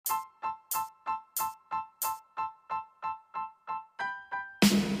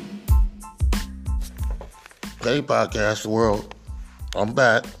Hey, podcast world. I'm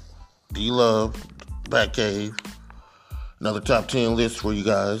back. D-Love, Batcave. Another top 10 list for you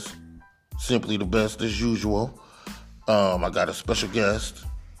guys. Simply the best as usual. I got a special guest.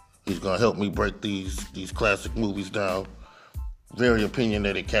 He's going to help me break these classic movies down. Very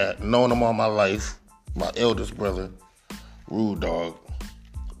opinionated cat. Known him all my life. My eldest brother, Rude Dog.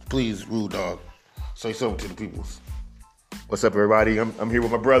 Please, Rude Dog, say something to the peoples. What's up, everybody? I'm here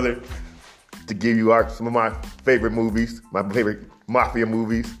with my brother to give you some of my favorite movies, my favorite mafia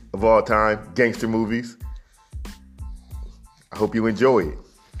movies of all time, gangster movies. I hope you enjoy it.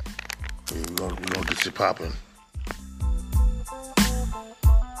 Yeah, we're gonna get you popping.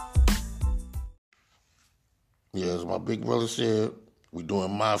 Yeah, as my big brother said, we're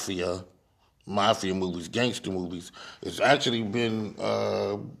doing mafia movies, gangster movies. It's actually been,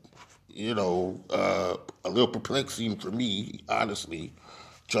 a little perplexing for me, honestly,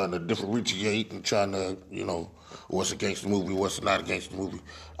 trying to differentiate and trying to, what's a gangster movie, what's not a gangster movie.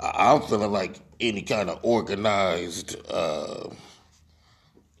 I'm feeling like any kind of organized,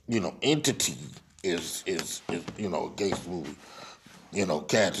 entity is a gangster movie.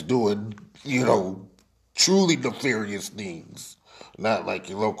 Cats doing, truly nefarious things. Not like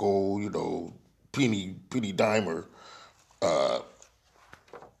your local, penny dimer,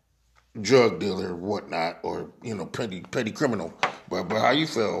 drug dealer or whatnot, or, petty criminal. But how you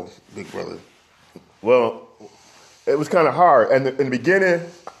feel, big brother? Well, it was kind of hard. And in the beginning,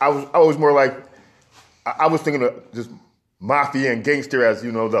 I was more like, I was thinking of just mafia and gangster as,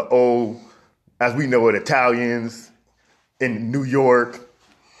 the old, as we know it, Italians in New York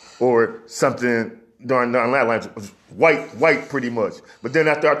or something during that line. White pretty much. But then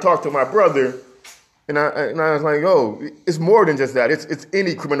after I talked to my brother, and I was like, oh, it's more than just that. It's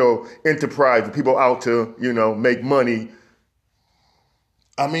any criminal enterprise, people out to, make money.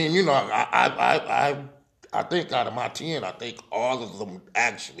 I mean, I think out of my 10, I think all of them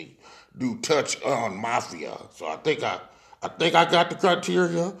actually do touch on mafia. So I think I got the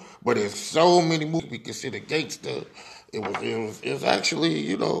criteria, but there's so many movies we consider gangster. It was actually,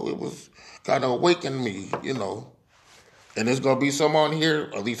 it was kind of awakened me, And there's gonna be some on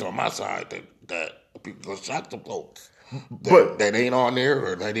here, at least on my side, that people gonna shock the folks. That ain't on there,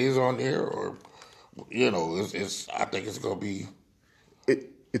 or that is on there, or it's. I think it's gonna be.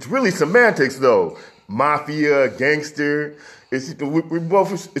 It's really semantics, though. Mafia, gangster. We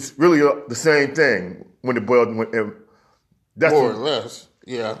both. It's really the same thing when it boils. More or less,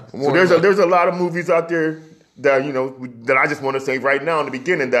 yeah. So there's a lot of movies out there that that I just want to say right now in the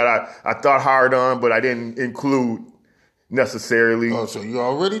beginning that I thought hard on, but I didn't include necessarily. Oh, so you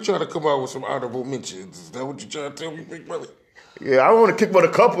already trying to come out with some honorable mentions? Is that what you trying to tell me, big brother? Yeah, I want to kick with a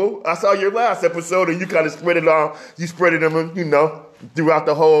couple. I saw your last episode and you kind of spread it on. You spread it throughout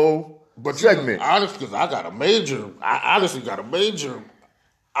the whole segment. Honestly, because I honestly got a major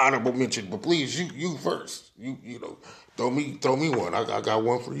honorable mention. But please, you first. Throw me one. I got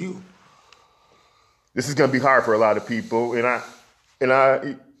one for you. This is gonna be hard for a lot of people, and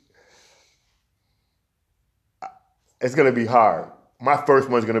I it's gonna be hard. My first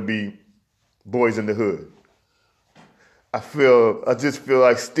one's gonna be Boys in the Hood. I just feel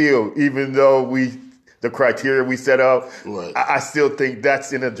like still, even though the criteria we set up, right. I still think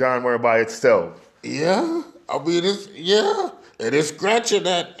that's in a genre by itself. Yeah, I mean and it's scratching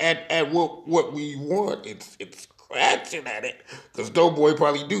at what we want. It's scratching at it because Doughboy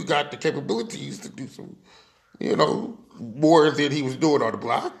probably do got the capabilities to do some, more than he was doing on the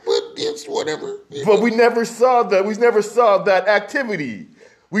block. But it's whatever. But we never saw that. We never saw that activity.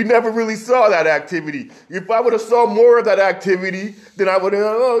 We never really saw that activity. If I would have saw more of that activity, then I would have,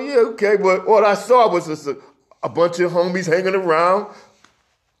 oh, yeah, okay. But what I saw was just a bunch of homies hanging around,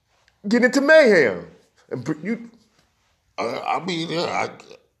 getting into mayhem.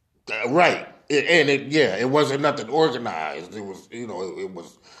 Right. It wasn't nothing organized. It was,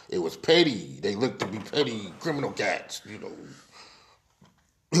 it was petty. They looked to be petty criminal cats,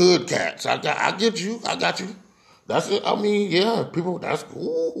 hood cats. I get you. I got you. That's it. I mean, yeah, people. That's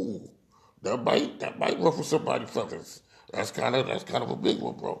cool. That might ruffle somebody's feathers. That's kind of a big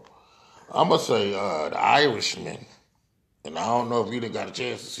one, bro. I'm gonna say The Irishman, and I don't know if you done got a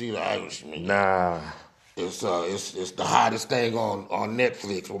chance to see The Irishman. Nah, it's the hottest thing on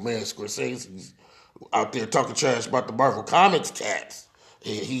Netflix. Well, man, Scorsese's out there talking trash about the Marvel Comics cats.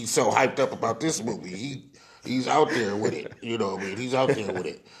 He's so hyped up about this movie. He's out there with it. He's out there with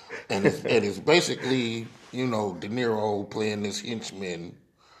it, and it's basically. De Niro playing this henchman,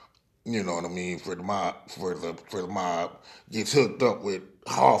 for the mob, gets hooked up with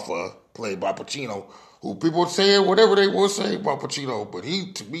Hoffa, played by Pacino, who people saying whatever they want to say about Pacino, but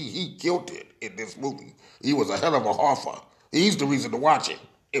to me, he killed it in this movie. He was a hell of a hoffa. He's the reason to watch it,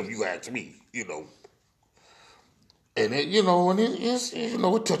 if you ask me, And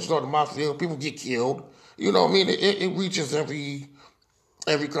it touches on the mafia. People get killed. It reaches every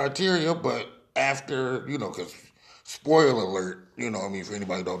criteria, but after, because spoiler alert, for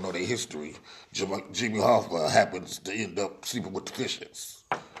anybody who don't know their history, Jimmy Hoffa happens to end up sleeping with the fishes.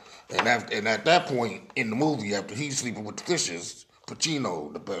 And at that point in the movie, after he's sleeping with the fishes,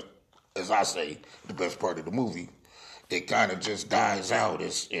 Pacino, the best, as I say, the best part of the movie, it kind of just dies out.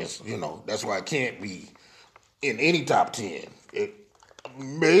 It's that's why it can't be in any top 10. It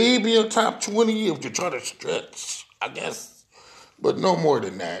maybe a top 20 if you're trying to stretch, I guess. But no more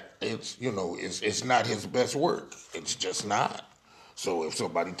than that. It's not his best work. It's just not. So if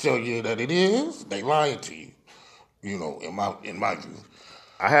somebody tell you that it is, they lying to you. In my view.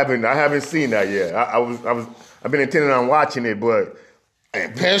 I haven't seen that yet. I've been intending on watching it, but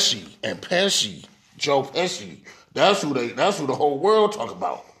Pesci, Joe Pesci. That's who the whole world talk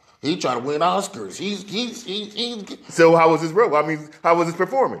about. He trying to win Oscars. He's So how was his role? I mean, how was his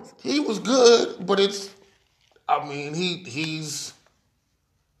performance? He was good, but he's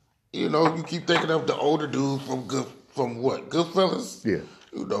you keep thinking of the older dude from Goodfellas? Yeah.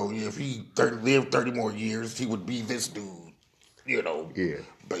 If he lived 30 more years, he would be this dude. Yeah.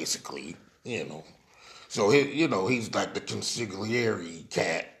 Basically, So he's like the consigliere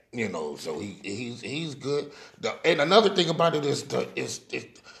cat, So he's good. And another thing about it is the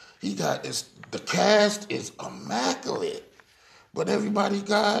cast is immaculate, but everybody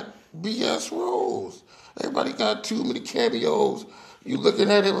got BS roles. Everybody got too many cameos. You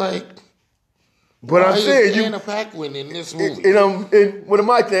looking at it like, but I'm saying Anna Paquin in this movie. And one of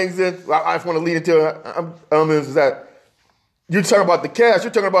my things that I just want to lead into is that you're talking about the cast.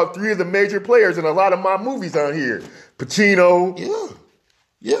 You're talking about 3 of the major players in a lot of my movies on here. Pacino.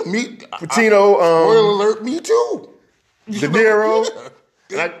 Yeah, me. Pacino. Spoiler alert, me too. De Niro.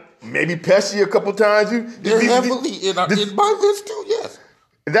 Yeah. Maybe Pesci a couple times. They're heavily in my list too. Yes.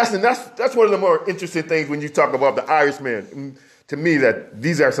 That's one of the more interesting things when you talk about the Irishman. To me, that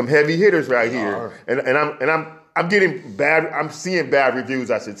these are some heavy hitters right here, and I'm getting bad. I'm seeing bad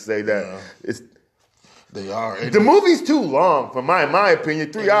reviews. I should say that They are. The movie's too long, for my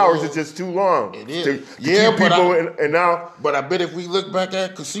opinion. 3 hours is just too long. It is. To keep people and now. But I bet if we look back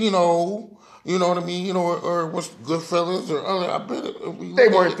at Casino, you know what I mean, or what's Goodfellas or other, I bet if we they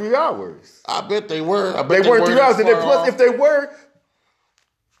weren't 3 hours. I bet they were. They weren't 3 hours, and then plus if they were.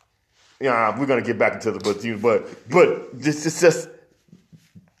 Yeah, we're gonna get back into but this is just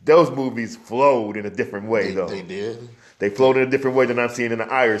those movies flowed in a different way though. They did. They flowed in a different way than I've seen in The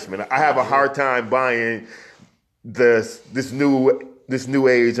Irishman. I have a hard time buying this new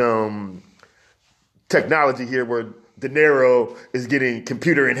age technology here where De Niro is getting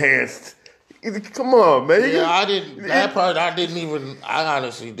computer enhanced. Come on, man. Yeah, I didn't. That part I didn't even. I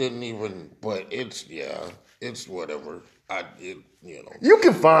honestly didn't even. But it's whatever. You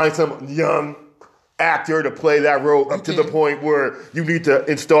can find some young actor to play that role up to the point where you need to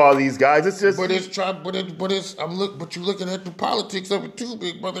install these guys. It's just. But you're looking at the politics of it too,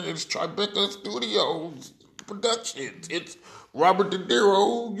 big brother. It's Tribeca Studios Productions. It's Robert De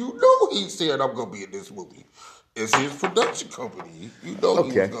Niro. You know he said I'm gonna be in this movie. It's his production company. You know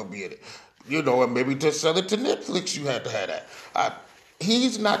he was gonna be in it. And maybe to sell it to Netflix, you had to have that.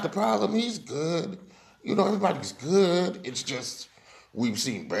 He's not the problem. He's good. Everybody's good. It's just we've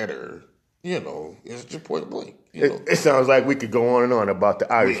seen better. It's just point blank. It sounds like we could go on and on about the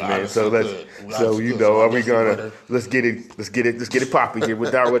Irishman. So are we gonna let's get it popping here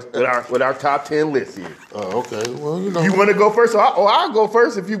with our top 10 list here. Oh, okay. Well, you want to go first? I'll go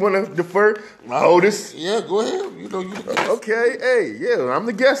first if you want to defer. Otis. Yeah, go ahead. You the guest. Okay. Hey, yeah, I'm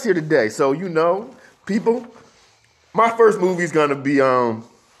the guest here today. So people, my first movie is gonna be I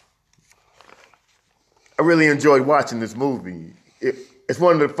really enjoyed watching this movie. It's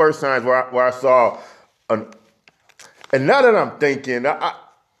one of the first times where I saw and now that I'm thinking, I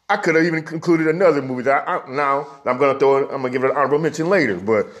could have even included another movie that I'm gonna give it an honorable mention later.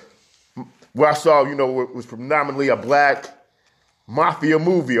 But where I saw, it was predominantly a black mafia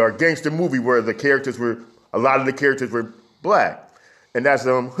movie or gangster movie where a lot of the characters were black, and that's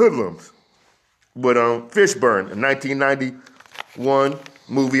Hoodlums with Fishburne, a 1991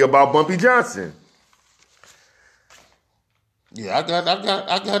 movie about Bumpy Johnson. Yeah, I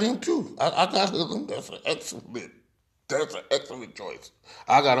got him too. I got him. That's an excellent choice.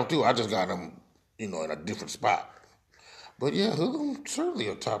 I got him too. I just got him, in a different spot. But yeah, Hoodlum certainly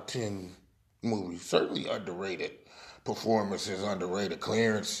a top 10 movie. Certainly underrated. performance is underrated.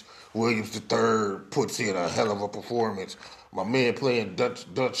 Clarence Williams III puts in a hell of a performance. My man playing Dutch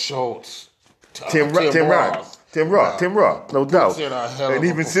Schultz. Tim Roth, no doubt. And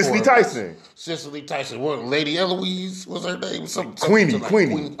even Cicely Tyson. Cicely Tyson. What, Lady Eloise was her name?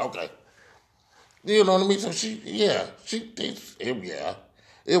 Queenie. Okay. You know what I mean? So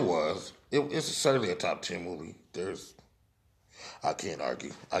it was. It's certainly a top 10 movie. I can't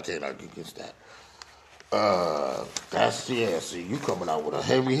argue against that. See, you coming out with a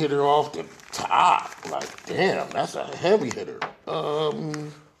heavy hitter off the top. Like, damn, that's a heavy hitter.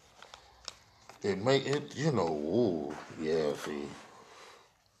 See.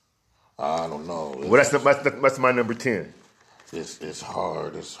 I don't know. Well, that's my number 10. It's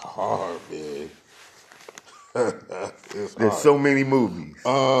hard, man. There's so many movies.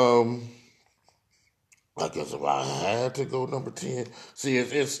 I guess if I had to go number 10, see,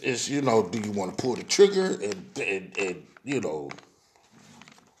 it's do you want to pull the trigger and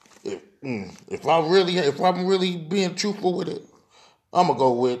if I'm really being truthful with it, I'm gonna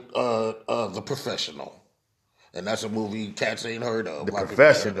go with The Professional, and that's a movie cats ain't heard of. The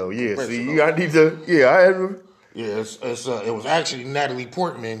Professional, yeah. See, I need to, yeah. It was actually Natalie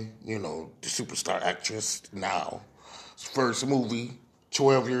Portman, the superstar actress now. First movie,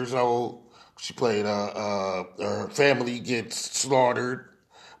 12 years old. She played, her family gets slaughtered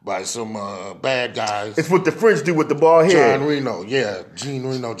by some bad guys. It's what the French do with the bald head. John Reno, yeah. John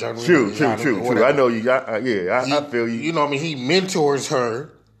Reno. True. I know you got, I feel you. You know what I mean? He mentors her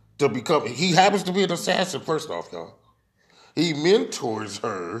to become, he happens to be an assassin, first off, y'all. He mentors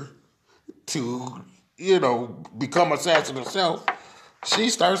her to, become assassin herself. She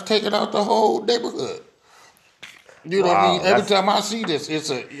starts taking out the whole neighborhood. You know what I mean? Every time I see this, it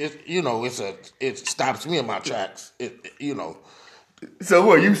stops me in my tracks. So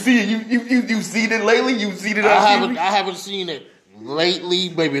what, you see it? You've seen it lately? You've seen it on TV? I haven't seen it lately,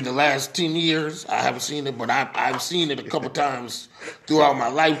 maybe in the last 10 years. I haven't seen it, but I've seen it a couple times throughout my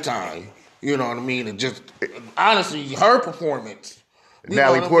lifetime. You know what I mean? And just, honestly, her performance,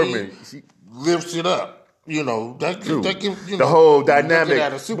 Natalie Portman, she lifts it up. That gives, the whole dynamic.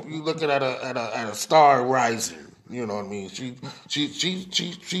 You looking at a star rising. You know what I mean? She is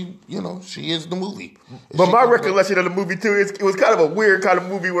the movie. But my recollection of the movie too, it was kind of a weird kind of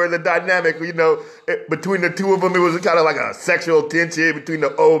movie where the dynamic, between the two of them, it was kind of like a sexual tension between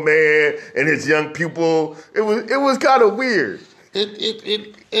the old man and his young pupil. It was kind of weird.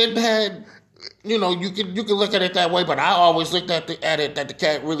 It had, you can look at it that way, but I always looked at it that the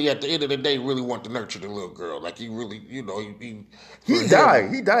cat really, at the end of the day, really wanted to nurture the little girl. Like he really, he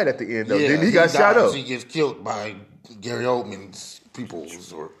died. He died at the end though. Yeah, he got shot up. He gets killed by Gary Oldman's people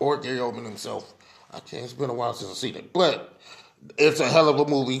or Gary Oldman himself. It's been a while since I've seen it, but it's a hell of a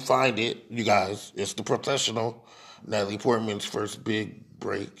movie. Find it, you guys. It's The Professional. Natalie Portman's first big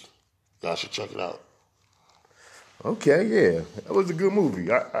break. Y'all should check it out. Okay, yeah, that was a good movie.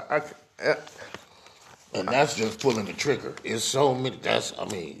 And that's just pulling the trigger. It's so many.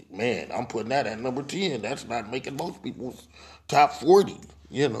 I'm putting that at number 10. That's not making most people's top 40.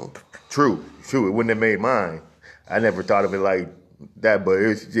 True. It wouldn't have made mine. I never thought of it like that, but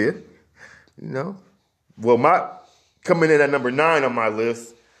it's Well, coming in at number 9 on my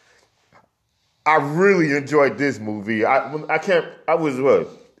list, I really enjoyed this movie. This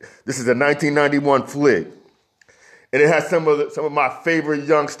is a 1991 flick. And it has some of my favorite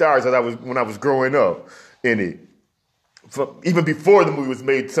young stars when I was growing up in it. Even before the movie was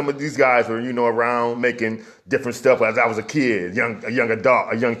made, some of these guys were, around making different stuff as I was a kid, a young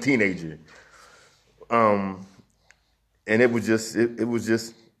adult, a young teenager. And it was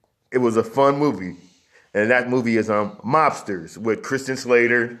a fun movie. And that movie is Mobsters with Christian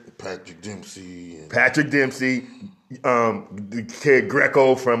Slater, Patrick Dempsey, the kid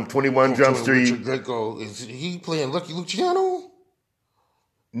Greco from 21 Jump Street. Richard Greco, is he playing Lucky Luciano?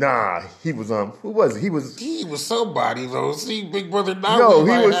 Nah, he was who was he? He was somebody though. See, Big Brother. No,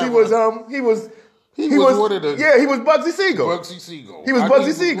 he was one of the. Yeah, he was Bugsy Siegel. He was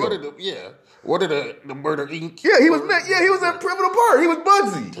Bugsy Siegel. One of the Murder Inc. Yeah, he was a pivotal part. He was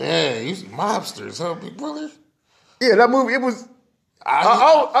Bugsy. Yeah, he's Mobsters, huh, Big Brother? Yeah, that movie. It was.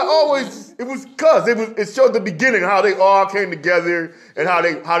 It showed the beginning, how they all came together and how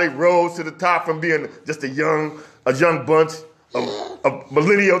they rose to the top from being just a young bunch of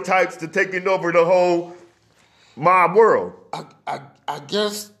millennial types to taking over the whole mob world. I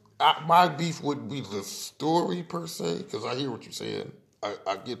guess my beef wouldn't be the story per se, because I hear what you're saying.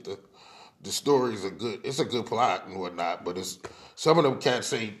 I get the story is it's a good plot and whatnot, but it's some of them cats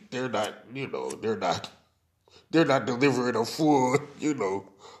say they're not delivering a full,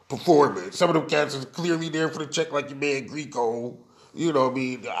 performance. Some of them cats is clearly there for the check, like your man Greco. You know what I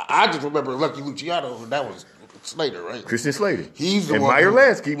mean? I just remember Lucky Luciano, and that was Slater, right? Christian Slater. He's the and one. Meyer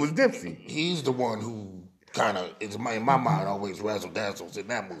Lansky was Dempsey. He's the one who kind of, in my mind, always razzle dazzles in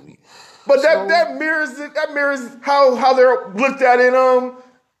that movie. But that mirrors it. That mirrors how they're looked at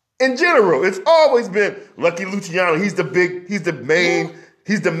in general. It's always been Lucky Luciano. He's the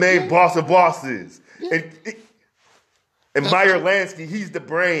main boss of bosses. Yeah. And Meyer Lansky, he's the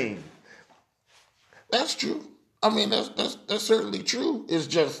brain. That's true. I mean, that's certainly true. It's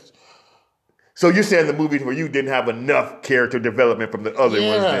just. So you're saying the movies where you didn't have enough character development from the other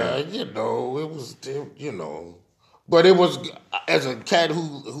ones? Yeah, it was, but it was, as a cat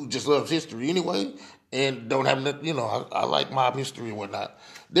who just loves history anyway, and don't have nothing, I like mob history and whatnot.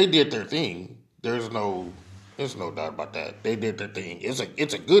 They did their thing. There's no doubt about that. They did their thing. It's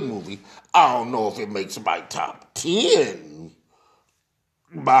a good movie. I don't know if it makes my top 10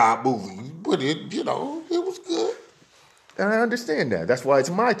 mob movie, but it was good. And I understand that. That's why it's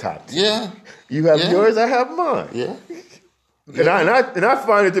my top 10. Yeah. You have yours, I have mine. Yeah. And I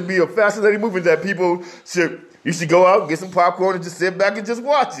find it to be a fascinating movie that you should go out, get some popcorn, and just sit back and just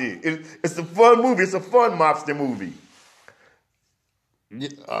watch it. It's a fun movie. It's a fun mobster movie.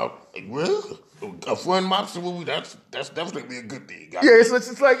 Yeah, well, a fun mobster movie, that's definitely a good thing. Yeah, it's like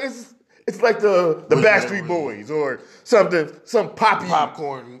the Backstreet Boys or something, some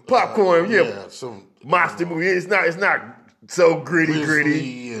popcorn. Yeah, some monster movie. It's not so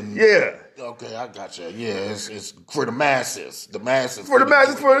gritty. And, yeah. Okay, I got you. Yeah, it's for the masses. The masses. For the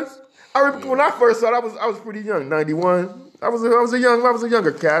masses. I remember when I first saw it, I was pretty young. 91. I was a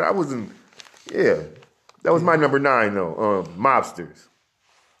younger cat. I wasn't. Yeah, that was my number 9 though. Mobsters.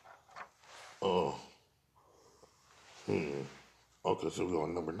 Oh. Okay, so we're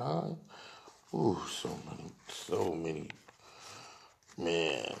on number 9. Ooh, so many.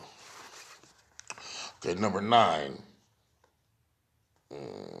 Man. Okay, number 9.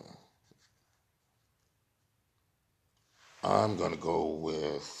 I'm gonna go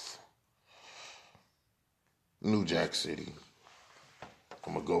with New Jack City.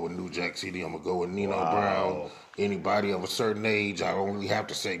 I'm gonna go with New Jack City. I'm gonna go with Nino Brown. Anybody of a certain age, I don't really have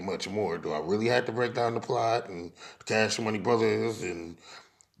to say much more. Do I really have to break down the plot and the Cash Money Brothers and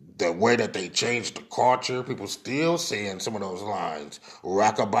the way that they changed the culture? People still saying some of those lines.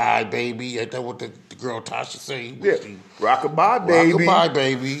 Rockabye baby, ain't that what the girl Tasha say? Yeah, rockabye baby. Rockabye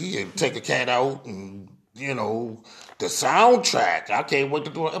baby, and take a cat out, and the soundtrack. I can't wait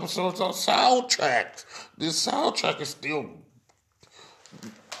to do an episode on soundtracks. This soundtrack is still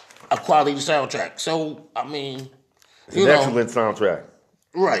a quality soundtrack. So, I mean, it's an excellent soundtrack.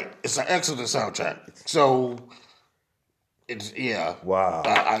 Right. It's an excellent soundtrack. So, it's, yeah. Wow.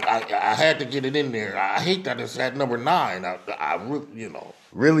 I had to get it in there. I hate that it's at number 9.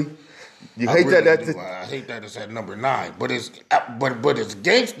 Really? You hate really that? I hate that it's at number 9. But it's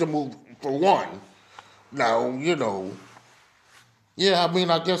gangster movie for one. Now, yeah, I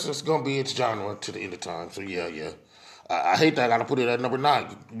mean, I guess it's going to be its genre to the end of time. So, yeah. I hate that I got to put it at number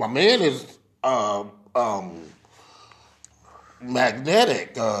 9. My man is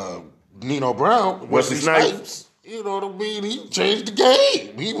magnetic. Nino Brown, Wesley Snipes. You know what I mean? He changed the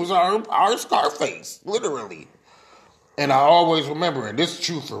game. He was our Scarface, literally. And I always remember, and this is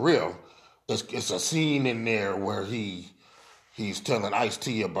true for real, it's a scene in there where he's telling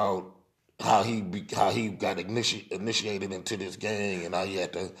Ice-T about how he got initiated into this gang and how he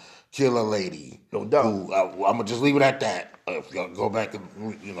had to kill a lady. No doubt. I'm gonna just leave it at that. If y'all go back and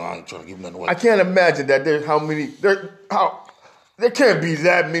I ain't trying to give nothing away. I can't imagine that there can't be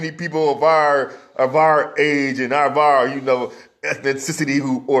that many people of our age and of our ethnicity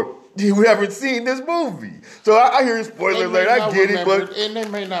who haven't seen this movie. So I hear a spoiler alert. I get it, but they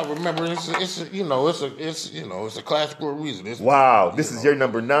may not remember. It's a classic for a reason. This is your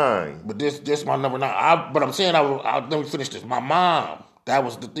number 9. But this my number 9. But I'm saying let me finish this. My mom. That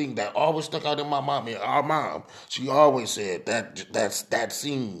was the thing that always stuck out in my mom. And our mom, she always said that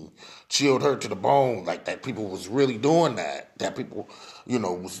scene chilled her to the bone. Like that people was really doing that. That people,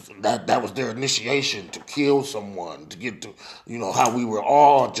 that was their initiation to kill someone, to get to, how we were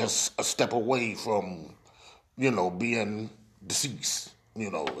all just a step away from, being deceased.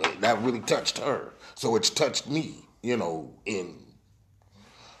 That really touched her. So it's touched me, in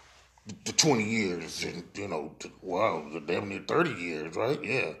the 20 years and, damn near 30 years, right?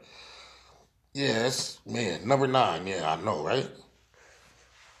 Yeah. Yes, man, number 9, yeah, I know, right?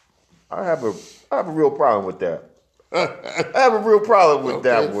 I have a real problem with that. I have a real problem with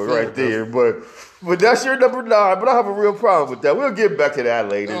that one right there. But that's your number 9, but I have a real problem with that. We'll get back to that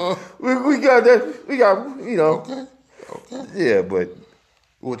later. We got that. We got, Okay. Yeah, but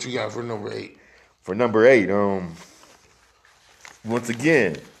What you got for number 8? For number 8, once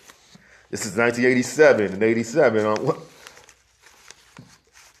again, this is 1987 and 87.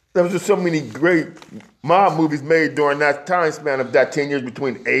 There was just so many great mob movies made during that time span of that 10 years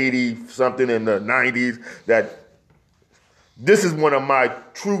between 80 something and the 90s that this is one of my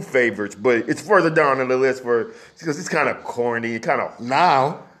true favorites, but it's further down on the list because it's kind of corny, kind of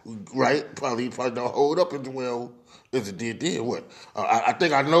now, right? Probably don't hold up as well as it did then. What? I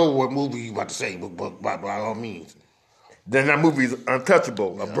think I know what movie you about to say, but by all means. Then that movie is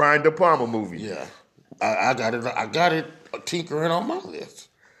Untouchable, a Brian De Palma movie. Yeah, I got it tinkering on my list.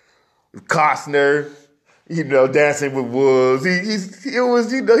 Costner, Dancing with Wolves. He's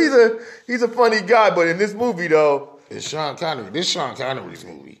a funny guy, but in this movie though. It's Sean Connery. This is Sean Connery's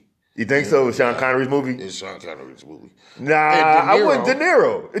movie. You think so? It's Sean Connery's movie? It's Sean Connery's movie. Nah, I went De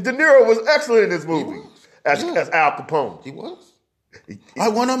Niro. De Niro was excellent in this movie as Al Capone. He was. I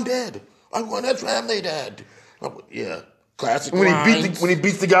want him dead. I want his family dead. Yeah, classic when lines. When he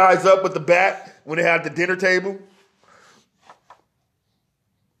beats the guys up with the bat when they had the dinner table.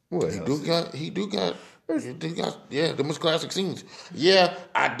 What? He do got. Yeah, the most classic scenes. Yeah,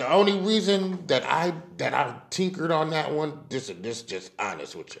 the only reason that I tinkered on that one, this just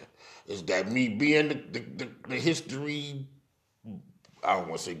honest with you, is that me being the history, I don't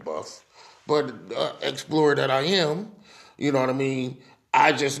want to say buff, but explorer that I am, you know what I mean?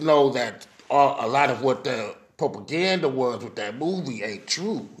 I just know that a lot of what the propaganda was with that movie ain't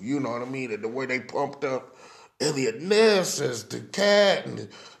true, you know what I mean? And the way they pumped up Elliot Ness as the cat and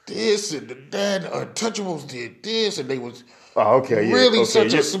this and that, Untouchables did this, and they was really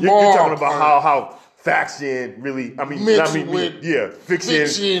such a small. You're talking about how faction really,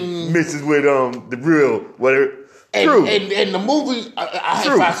 fiction mixes with the real whatever. True. And the movie, if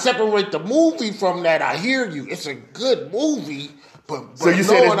I separate the movie from that, I hear you. It's a good movie, but so you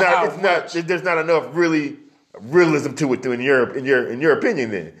saying there's not enough realism to it, in your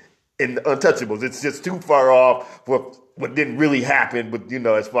opinion, then. In Untouchables, it's just too far off for what didn't really happen. But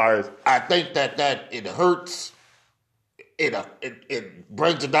as far as I think that it hurts, it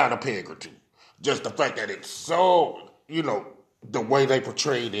brings it down a peg or two. Just the fact that it's so the way they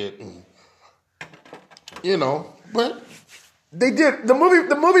portrayed it, and, but they did the movie.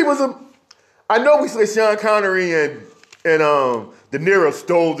 The movie was I know we say Sean Connery and De Niro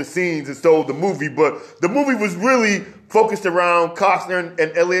stole the scenes and stole the movie, but the movie was really focused around Costner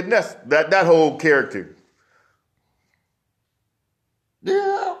and Elliot Ness, that whole character.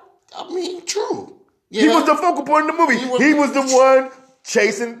 Yeah, I mean, true. Yeah. He was the focal point of the movie. He was the one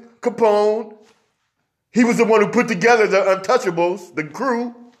chasing Capone. He was the one who put together the Untouchables, the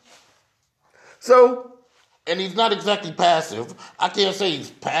crew. So... And he's not exactly passive. I can't say he's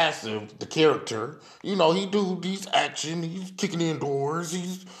passive, the character. He do these action. He's kicking in doors.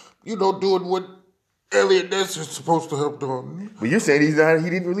 He's, doing what Elliot Ness is supposed to have done. But you're saying he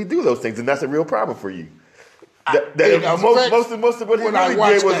didn't really do those things, and that's a real problem for you. Most of what he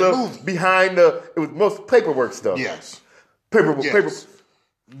really did was behind it was most paperwork stuff. Yes. Paperwork.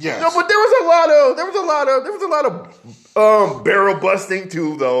 Yes. No, but there was a lot of barrel busting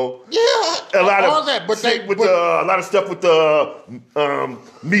too, though. Yeah, a lot all of that, a lot of stuff with the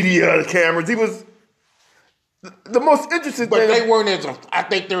media, the cameras. He was the most interesting thing. But they weren't I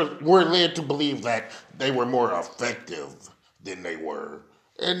think we're led to believe that they were more effective than they were.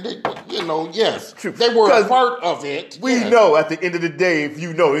 And, yes, true. They were a part of it. We know at the end of the day, if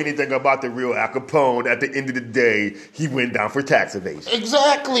you know anything about the real Al Capone, at the end of the day, he went down for tax evasion.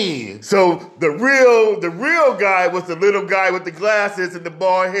 Exactly. So the real guy was the little guy with the glasses and the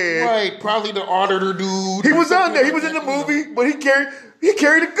bald head. Right, probably the auditor dude. He was on there. He was in the movie, but he carried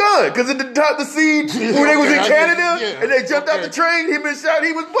a gun because at the scene where they was in Canada and they jumped out the train, him and shot,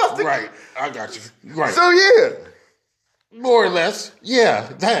 he was busted. Right, I got you. Right. So yeah. More or less, yeah,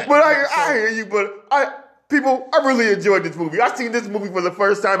 that. But I hear you. But I really enjoyed this movie. I seen this movie for the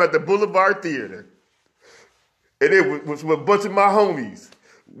first time at the Boulevard Theater, and it was with a bunch of my homies.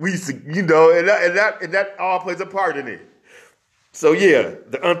 We used to, and that all plays a part in it. So yeah,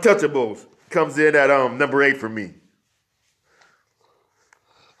 The Untouchables comes in at number 8 for me.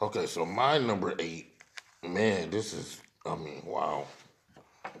 Okay, so my number 8, man, this is, wow,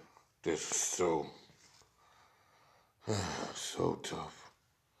 this is so. So tough.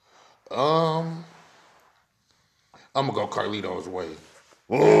 I'm gonna go Carlito's Way.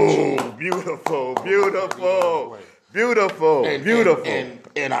 Oh, beautiful.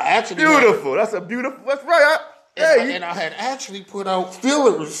 And I actually beautiful. That's right. And I had actually put out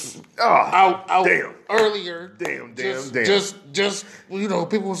fillers out damn. earlier. Damn. Just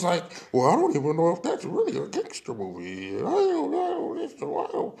people was like, well, I don't even know if that's really a gangster movie. I don't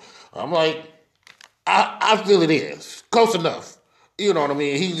know. I'm like, I feel it is close enough. You know what I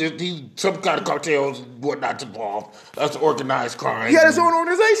mean? He some kind of cartels and whatnot's involved. That's organized crime. He had his own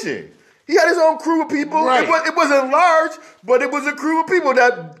organization. He had his own crew of people. Right. It wasn't large, but it was a crew of people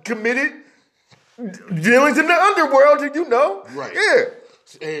that committed dealings in the underworld, you know. Right.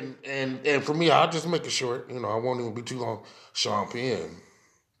 Yeah. And for me, I'll just make it short. I won't even be too long. Sean Penn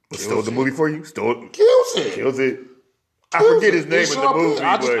Stole the movie for you? Kills it. I forget his name in the movie.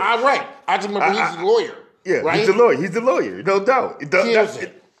 I just remember he's the lawyer. Yeah, right? He's the lawyer, no doubt. Kills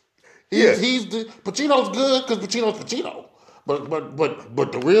it. He's the Pacino's good because Pacino's Pacino.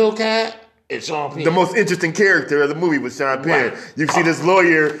 But the real cat is Sean Penn. The most interesting character of the movie was Sean Penn. Right. You see this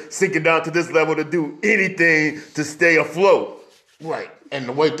lawyer sinking down to this level to do anything to stay afloat. Right. And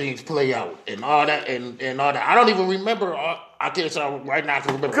the way things play out and all that and all that. I don't even remember. I can't say right now. I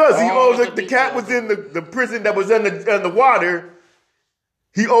can remember. Because he owed the cat was in the prison that was in the water.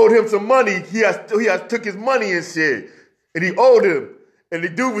 He owed him some money. He took his money and shit, and he owed him. And the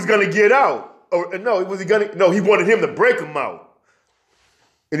dude was gonna get out. Or no, he wanted him to break him out.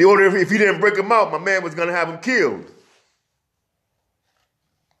 And he ordered if he didn't break him out, my man was gonna have him killed.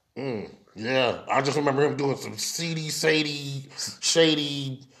 Yeah, I just remember him doing some seedy, shady,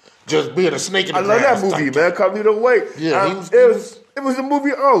 just being a snake in the grass. I love that movie, man. Carlito Way. Yeah, it was a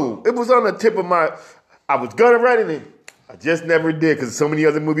movie. Oh, it was on the tip of my. I was gonna write it in. I just never did because so many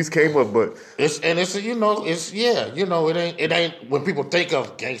other movies came up. But it ain't when people think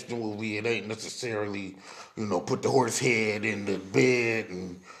of gangster movie, it ain't necessarily put the horse head in the bed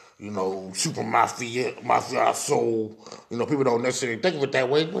and super mafia soul. People don't necessarily think of it that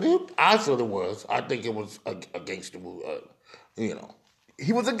way, but I feel it was. I think it was a gangster movie. He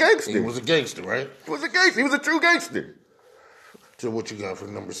was a gangster. He was a gangster, right? He was a gangster. He was a true gangster. So what you got for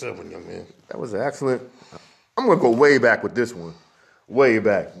number 7, young man? That was an excellent. I'm gonna go way back with this one. Way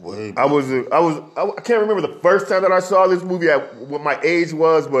back. I can't remember the first time that I saw this movie what my age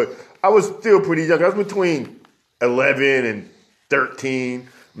was, but I was still pretty young. I was between 11 and 13,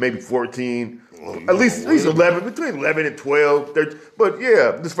 maybe 14. At least 11, between 11 and 12. 13. But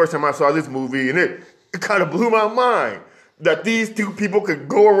yeah, this first time I saw this movie, and it kind of blew my mind that these two people could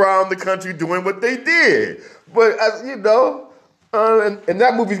go around the country doing what they did. But as you know. And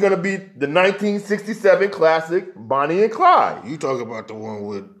that movie's gonna be the 1967 classic Bonnie and Clyde. You talk about the one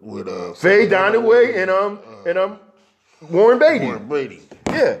with Faye Dunaway and Warren Beatty. Warren Beatty.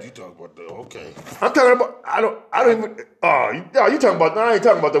 Yeah. You talk about the okay. I'm talking about I don't even. You talking about? I ain't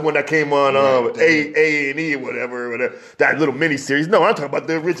talking about the one that came on A&E or whatever. That little mini series. No, I'm talking about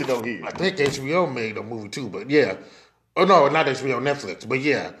the original here. I think HBO made a movie too, but yeah. Oh no, not HBO, Netflix, but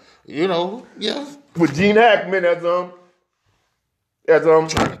yeah. Yeah. With Gene Hackman as trying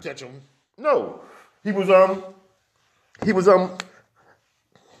to catch him. No, he was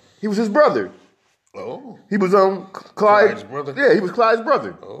his brother. Oh, he was Clyde's brother. Yeah, he was Clyde's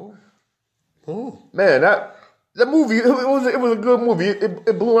brother. Oh, man, that movie it was a good movie.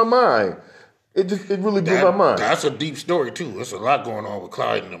 It blew my mind. It really blew my mind. That's a deep story too. There's a lot going on with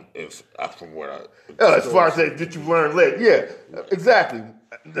Clyde and them. From what as far as that you learn later, yeah, exactly.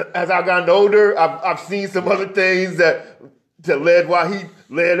 As I've gotten older, I've seen some other things that why he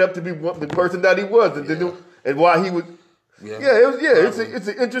led up to be the person that he was, and why he was. It's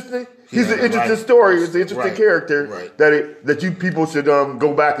an interesting. He's an interesting story. It's an interesting character that you people should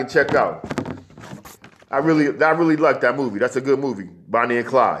go back and check out. I really like that movie. That's a good movie, Bonnie and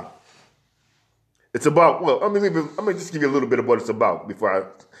Clyde. It's about I'm gonna just give you a little bit of what it's about before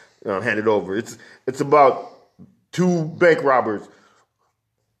I hand it over. It's about two bank robbers,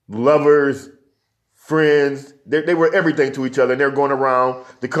 lovers. Friends, they were everything to each other, and they're going around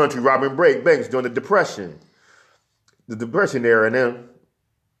the country robbing banks during the Depression era, and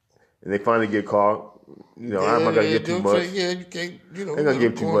they finally get caught. I'm not gonna give too much. Yeah, you can't. I'm gonna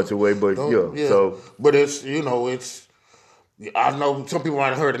give too much away, but But it's. I know some people might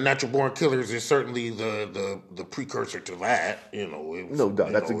have heard of Natural Born Killers is certainly the precursor to that. No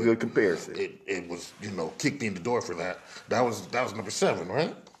doubt, that's a good comparison. It was kicked in the door for that. That was number 7,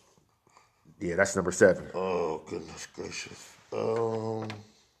 right? Yeah, that's number 7. Oh, goodness gracious.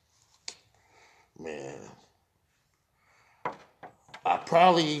 Man.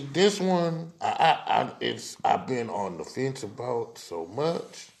 This one, I've been on the fence about so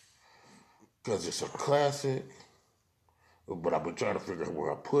much because it's a classic, but I've been trying to figure out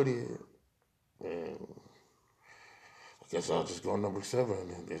where I put it. And I guess I'll just go number 7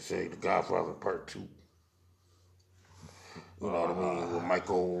 and say The Godfather Part 2. You know what I mean? With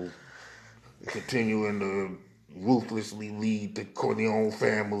Michael continuing to ruthlessly lead the Corleone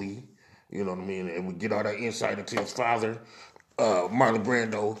family. You know what I mean? And we get all that insight into his father, Marlon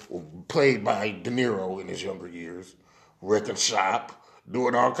Brando, played by De Niro in his younger years, wrecking shop,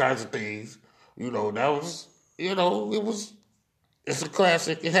 doing all kinds of things. You know, that was, it's a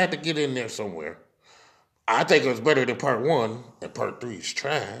classic. It had to get in there somewhere. I think it was better than part one, and part three is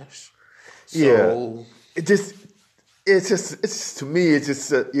trash. So, it's to me, it's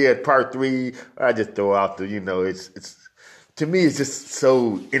just, part three, I just throw out it's to me, it's just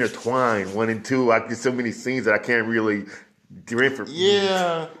so intertwined, one and two. Like, there's so many scenes that I can't really differentiate.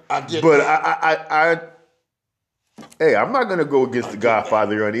 Yeah, I get but that. Hey, I'm not gonna go against The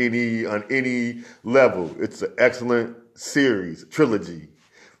Godfather on any level. It's an excellent series, trilogy.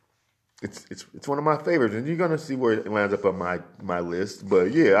 It's one of my favorites, and you're gonna see where it lands up on my list.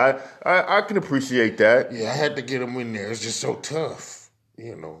 But yeah, I can appreciate that. Yeah, I had to get them in there. It's just so tough,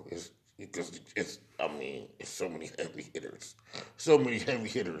 It's because it's so many heavy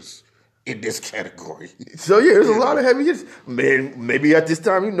hitters in this category. So yeah, there's a lot of heavy hitters. Man, maybe at this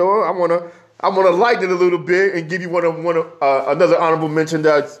time, I wanna lighten it a little bit and give you another honorable mention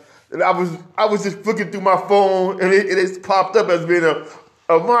that I was just flicking through my phone and it's popped up as being a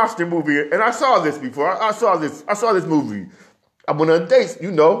monster movie, and I saw this before. I saw this movie. I went on dates,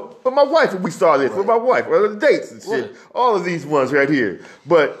 with my wife, and we saw this with my wife. On dates and shit. Right. All of these ones right here.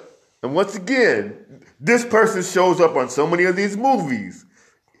 And once again, this person shows up on so many of these movies.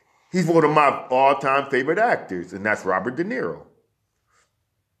 He's one of my all-time favorite actors, and that's Robert De Niro.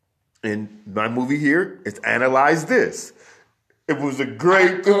 And my movie here is Analyze This. It was a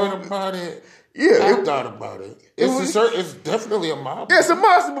great... I thought about it. Yeah, I thought about it. It's definitely a mob. Yeah, it's a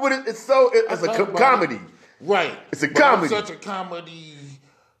monster, but it's a comedy. Right. It's a comedy. It's such a comedy.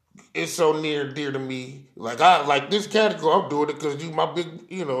 It's so near and dear to me. Like this category, I'm doing it because you my big,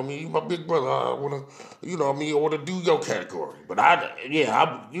 you my big brother. I wanna, I wanna do your category. But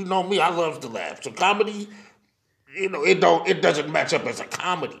you know me, I love to laugh. So comedy, it doesn't match up as a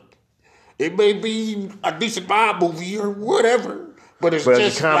comedy. It may be a decent mob movie or whatever. But it's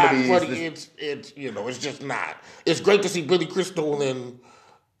just comedy not funny. It's just not. It's great to see Billy Crystal and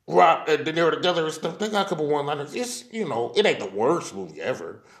Rob De Niro together and stuff. They got a couple one-liners. It's it ain't the worst movie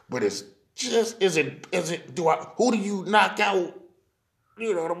ever, but it's just who do you knock out?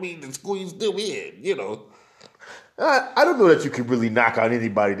 You know what I mean? To squeeze them in. I don't know that you can really knock out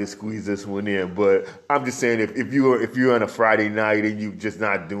anybody to squeeze this one in, but I'm just saying if you're on a Friday night and you just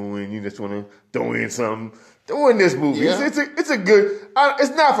not doing, you just want to throw in something. Doing this movie, yeah. It's a good.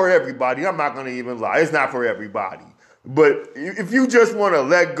 It's not for everybody. I'm not gonna even lie. It's not for everybody. But if you just want to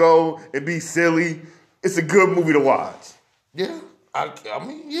let go and be silly, it's a good movie to watch. Yeah,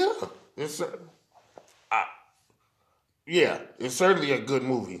 yeah. It's certainly a good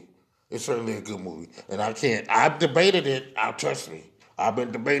movie. It's certainly a good movie, and I've debated it. Trust me, I've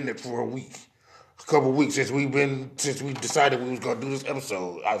been debating it for a couple of weeks since we decided we was gonna do this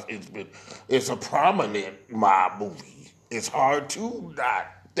episode. It's a prominent mob movie. It's hard to not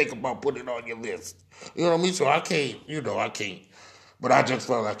think about putting it on your list. You know what I mean? So I can't. But I just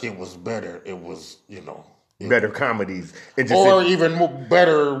felt like it was better. It was, better comedies, even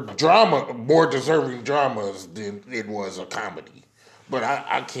better drama, more deserving dramas than it was a comedy. But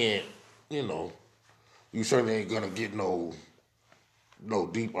I can't. You certainly ain't gonna get no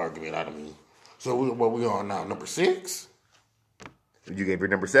deep argument out of me. So what we on now? Number 6? You gave your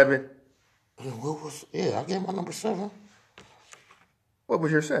number 7? I gave my number 7. What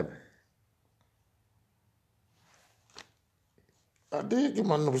was your 7? I did give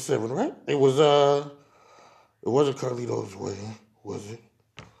my number 7, right? It wasn't Carlito's Way, was it?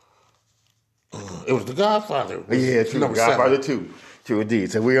 It was The Godfather. Yeah, true. Number Godfather 2. True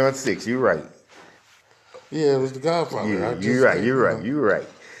indeed. So we're on 6. You're right. Yeah, it was The Godfather. Yeah, you're right.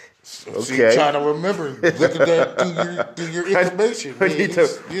 Okay. See, trying to remember, looking at through your information.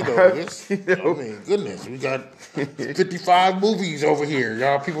 Goodness, we got 55 movies over here.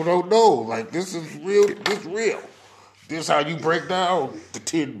 Y'all people don't know. Like, this is real. This real. This how you break down the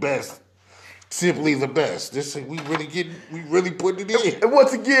 10 best. Simply the best. We really putting it in. And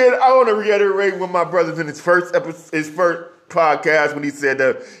once again, I want to reiterate what my brother's in his first podcast when he said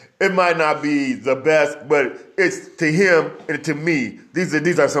that it might not be the best, but it's to him and to me.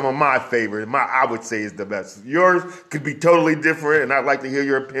 These are some of my favorites. I would say is the best. Yours could be totally different, and I'd like to hear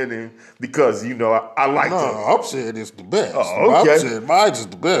your opinion because I like. No, I'm saying it's the best. Oh, okay. I'm saying mine is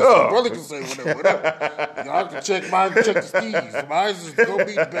the best. Oh. My brother can say whatever. Y'all can check mine. Check the Steve's. Mine is gonna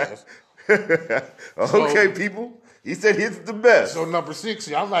be the best. Okay, people. He said it's the best. So number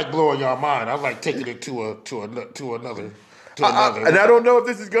 6, I like blowing y'all mind. I like taking it to to another. And I don't know if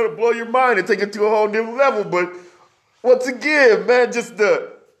this is gonna blow your mind and take it to a whole new level, but once again, man,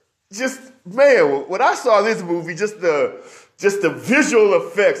 man, when I saw this movie, just the visual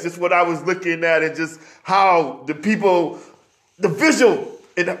effects, just what I was looking at, and just how the visual,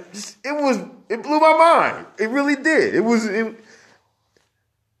 and it blew my mind. It really did.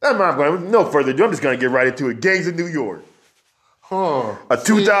 I'm going no further ado. I'm just gonna get right into it. Gangs of New York. Huh.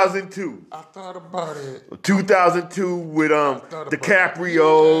 2002. I thought about it. 2002 with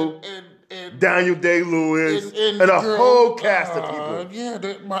DiCaprio, and Daniel Day-Lewis, and a whole cast of people.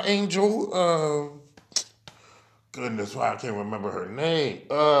 Yeah, my angel. Goodness, why I can't remember her name.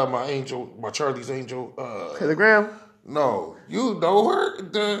 My angel, my Charlie's angel. Taylor Graham. No, you know her.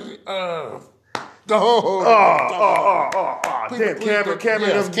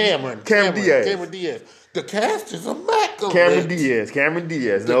 Cameron Diaz. Cameron Diaz. The cast is immaculate. Cameron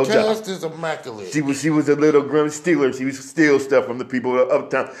Diaz. No doubt. The cast is immaculate. She was a little grim stealer. She was steal stuff from the people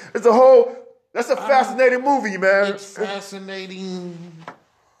uptown. That's a fascinating movie, man. It's fascinating,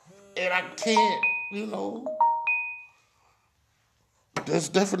 and I can't, There's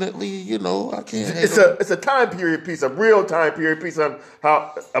definitely, I can't. It's a time period piece, a real time period piece on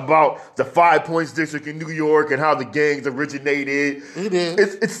about the 5 Points District in New York and how the gangs originated. It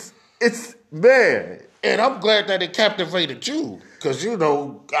is. It's man. And I'm glad that it captivated you, because you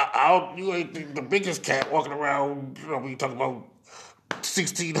ain't the biggest cat walking around. When you talk about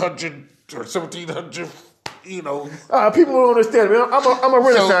 1600 or 1700. People don't understand, man. I'm a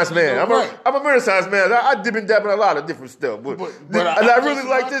Renaissance man. I'm a Renaissance man. I dip and dab in a lot of different stuff, but I really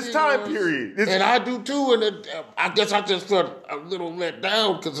like this time period. And I do too. And I guess I just felt a little let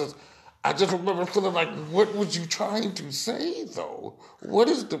down because I just remember feeling like, what was you trying to say though? What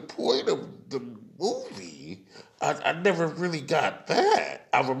is the point of the movie? I never really got that.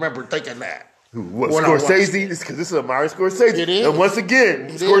 I remember thinking that. Scorsese? Because this is a Martin Scorsese. It is. And once again,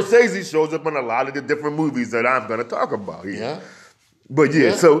 Scorsese shows up in a lot of the different movies that I'm going to talk about here. Yeah. But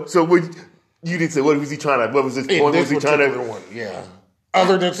so what you didn't say, what was he trying to, what was his point? What was he trying to? One, yeah.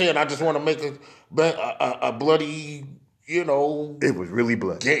 Other than saying, I just want to make a bloody, It was really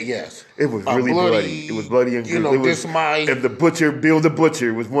bloody. Yes. It was really bloody. It was bloody and gruesome. And the Butcher, Bill the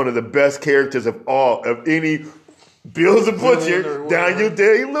Butcher, was one of the best characters of any. Bill the Butcher, Daniel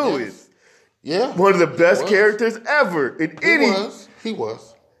Day-Lewis. Yes. Yeah. One of the best characters ever in any. He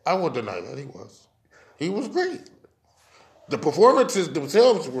was. I won't deny that he was. He was great. The performances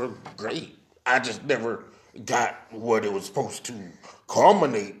themselves were great. I just never got what it was supposed to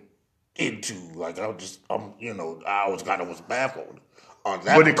culminate into. Like I always kind of was baffled on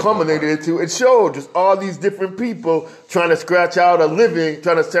that. What it culminated into, it showed just all these different people trying to scratch out a living,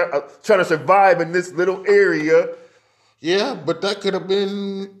 trying to survive in this little area. Yeah, but that could have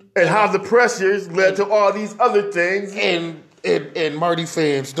been. And how the pressures led to all these other things. And Marty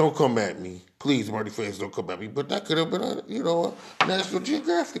fans, don't come at me. Please, Marty fans, don't come at me. But that could have been a National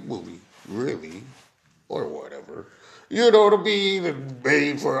Geographic movie, really. Or whatever. To be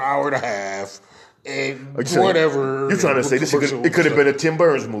made for an hour and a half. And whatever. You're trying to say it could have been a Tim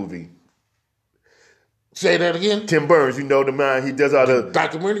Burns movie. Say that again? Tim Burns, the man, he does all the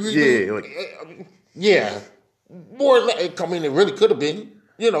documentary? Yeah. Yeah. More like, it really could have been.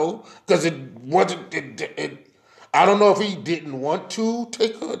 Because it wasn't. I don't know if he didn't want to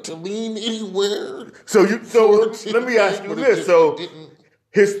take her to lean anywhere. So let me ask you this: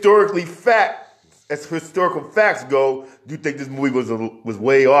 historical facts go, do you think this movie was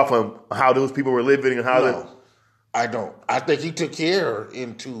way off on how those people were living and how? No, I don't. I think he took care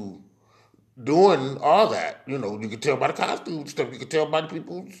into doing all that. You can tell by the costume stuff. You can tell by the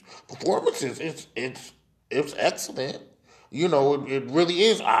people's performances. It's excellent. It really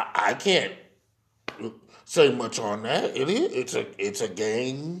is. I can't say much on that. It is. It's a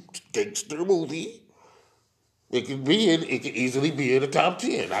gangster movie. It could easily be in the top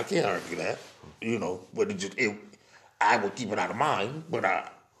 10. I can't argue that. But I would keep it out of mind. But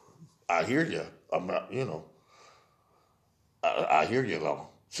I hear you. I'm not. I hear you though.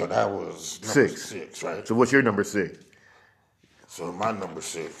 So that was number 6, right? So what's your number 6? So my number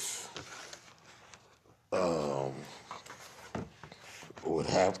 6. Would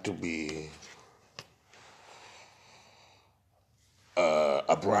have to be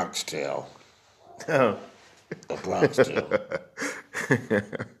a Bronx Tale. Oh. A Bronx Tale.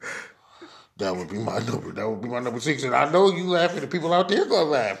 That would be my number. That would be my number 6. And I know you laughing. The people out there gonna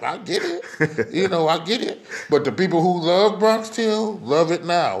laugh. I get it. I get it. But the people who love Bronx Tale love it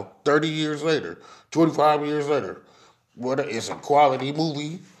now. 30 years later, 25 years later, it's a quality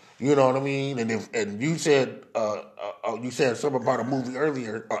movie. You know what I mean? And you said you said something about a movie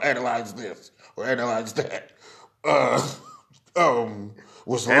earlier, or analyze this, or analyze that.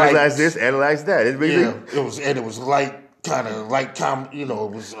 was Analyze light. this, analyze that. Yeah, it was light, kind of light it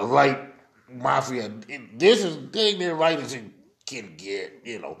was a light mafia. This is dang near right as it can get,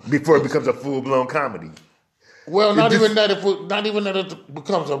 Before it becomes a full blown comedy. Well, not This- even that. Not even that it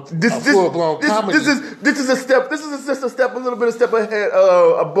becomes a This full blown comedy. This is a step. This is just a step, a little bit of step ahead,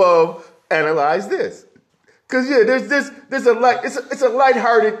 above. Analyze this, because there's a light. It's a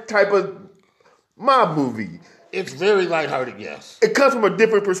lighthearted type of mob movie. It's very lighthearted. Yes, It comes from a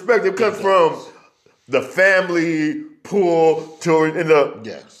different perspective. It comes from the family pull to in the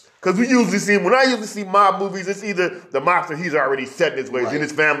yes. Because when I usually see mob movies, it's either the mobster, he's already set in his ways, Right. and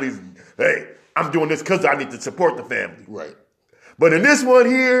his family's, hey, I'm doing this because I need to support the family. Right. But in this one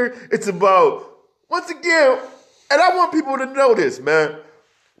here, it's about, once again, and I want people to know this, man.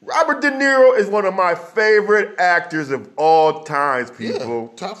 Robert De Niro is one of my favorite actors of all times,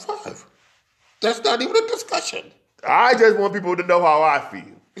 people. Yeah, top 5. That's not even a discussion. I just want people to know how I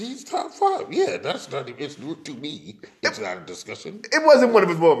feel. He's top 5. Yeah, that's not even. It's to me. It's not a discussion. It wasn't one of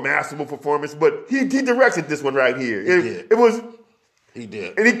his more masterful performances, but he directed this one right here. did. It was. He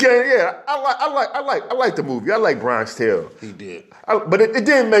did. And he came, yeah. I like the movie. I like Bronx Tale. He did. But it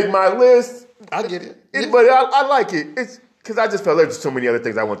didn't make my list. I get it. But I like it. It's because I just felt there's so many other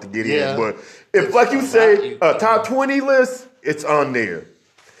things I want to get Yeah. in. But if, like you say, a top 20 list, it's on there.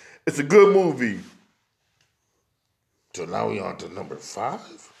 It's a good movie. So now we on to number 5.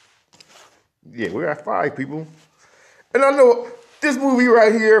 Yeah, we're at 5, people. And I know this movie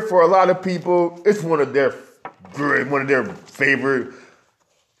right here, for a lot of people, it's one of their favorite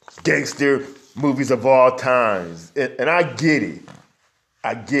gangster movies of all times. And I get it.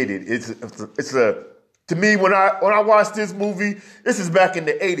 I get it. It's a to me, when I watched this movie, this is back in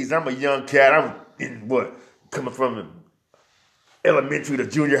the 80s. I'm a young cat. I'm coming from elementary to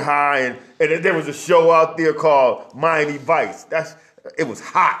junior high, and there was a show out there called Miami Vice. It was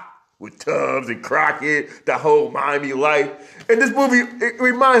hot with Tubbs and Crockett, the whole Miami life. And this movie, it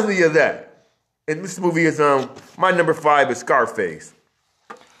reminds me of that. And this movie is my number 5 is Scarface.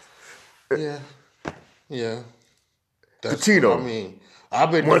 Yeah. Yeah. That's Pacino. what I mean,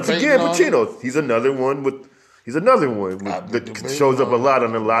 I've been Once debating again, on Pacino. He's another one I've been that debating shows up a on lot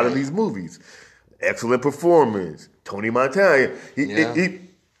on a lot of yeah. these movies. Excellent performance. Tony Montana. It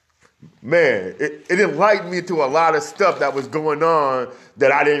enlightened me to a lot of stuff that was going on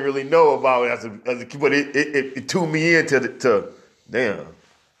that I didn't really know about as a kid. But it tuned me into damn.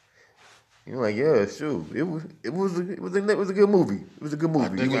 You're like, yeah, shoot. It was a good movie. It was a good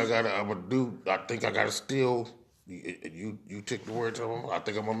movie. I think I gotta steal. You took the words of him. I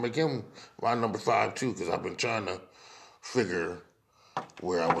think I'm gonna make him my number 5 too, because I've been trying to figure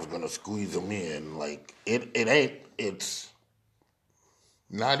where I was gonna squeeze him in. Like it's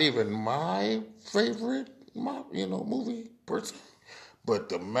not even my favorite movie per se, but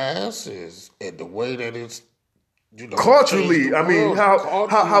the masses and the way that it's Culturally, I mean,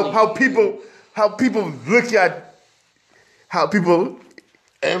 how people look at how people.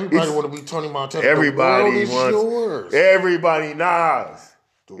 Everybody want to be Tony Montana. Everybody the world is yours. Everybody Nas.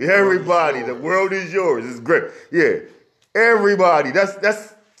 Everybody, the world is yours. It's great. Yeah, everybody.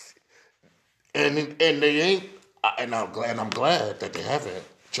 That's. And they ain't. And I'm glad that they haven't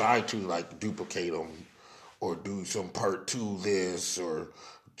tried to like duplicate them or do some part 2 this or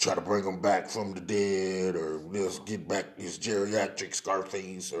try to bring them back from the dead or just get back this geriatric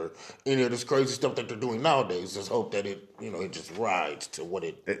Scarface or any of this crazy stuff that they're doing nowadays. Just hope that it just rides to what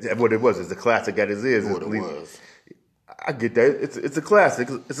it was. It's a classic that it is. what it was. I get that. It's a classic.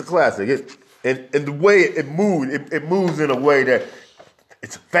 It's a classic. And the way it moves, it moves in a way that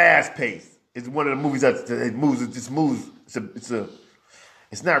it's fast paced. It's one of the movies that it moves. It just moves.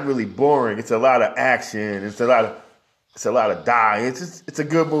 It's not really boring. It's a lot of action. It's a lot of dying. It's a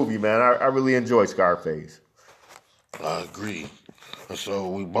good movie, man. I really enjoy Scarface. I agree. So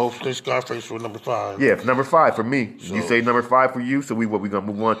we both say Scarface for number 5. Yeah, number 5 for me. So, you say number 5 for you. So we gonna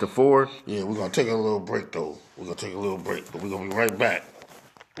move on to 4. Yeah, we're gonna take a little break though. But we're gonna be right back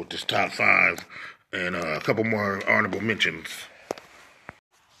with this top 5 and a couple more honorable mentions.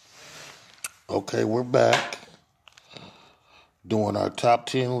 Okay, we're back doing our top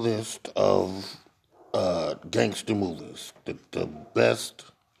 10 list of gangster movies, the best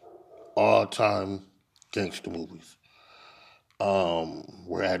all-time gangster movies.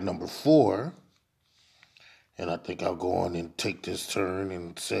 We're at number 4, and I think I'll go on and take this turn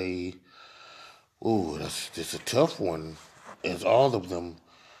and say, ooh, that's a tough one. As all of them,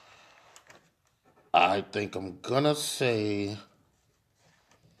 I think I'm gonna say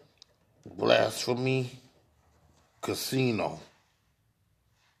Blasphemy, Casino.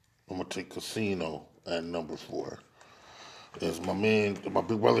 I'm gonna take Casino at number 4. As my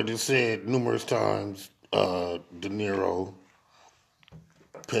big brother just said numerous times, De Niro,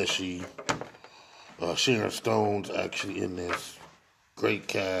 Pesci, Sharon Stone's actually in this. Great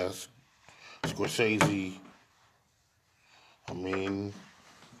cast. Scorsese. I mean,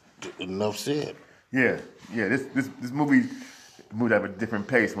 enough said. Yeah. This movie moved at a different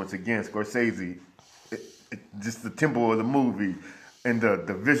pace. Once again, Scorsese, just the tempo of the movie and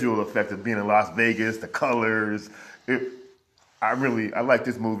the visual effect of being in Las Vegas, the colors. I like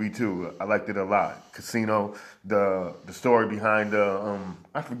this movie too. I liked it a lot. Casino, the story behind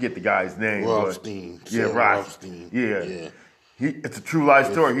I forget the guy's name. Rothstein. Yeah, Rothstein. Yeah. It's a true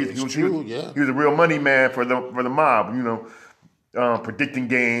life story. He was a real money man for the mob. Predicting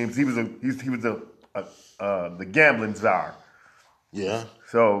games. He was the gambling czar. Yeah.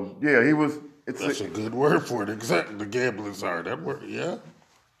 So yeah, he was. That's a good word for it. Exactly, the gambling czar. That word. Yeah.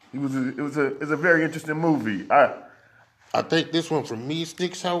 It's a very interesting movie. I think this one for me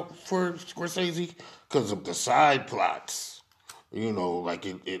sticks out for Scorsese because of the side plots. Like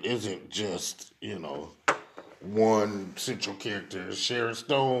it isn't just one central character. Sharon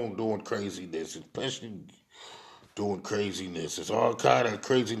Stone doing craziness, especially doing craziness. It's all kind of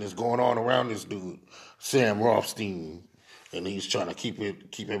craziness going on around this dude, Sam Rothstein, and he's trying to keep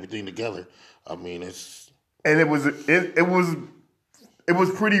everything together. I mean, it was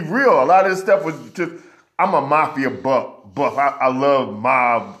pretty real. A lot of this stuff was just. I'm a mafia buff. I love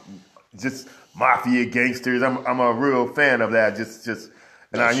mob, just mafia gangsters. I'm a real fan of that. I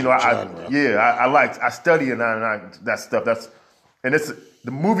study that stuff.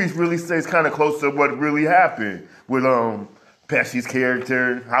 The movies really stays kind of close to what really happened with Pesci's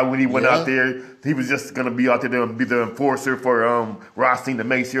character. How when he went out there, he was just gonna be out there to be the enforcer for Rothstein to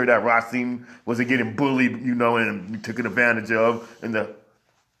make sure that Rothstein wasn't getting bullied, and taken advantage of. And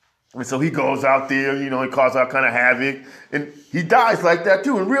so he goes out there, he causes all kind of havoc, and he dies like that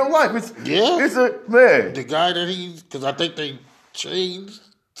too in real life. It's a man. The guy that because I think they changed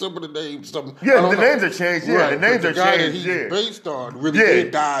some of the names. The names are changed. Yeah, right, the names are changed. The guy that he's based on really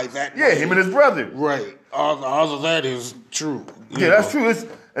did die that night. Yeah, him and his brother. Right. All of that is true. That's true.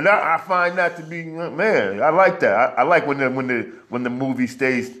 And I find that to be, man, I like that. I like when the movie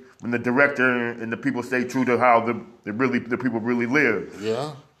stays, when the director and the people stay true to how the people really live.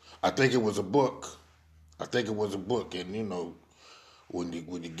 Yeah. I think it was a book. And when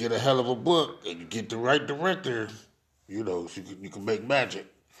you get a hell of a book and you get the right director, you can make magic.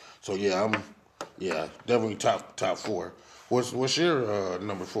 So definitely top four. What's your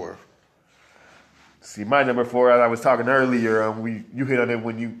number four? See, my number four, as I was talking earlier, you hit on it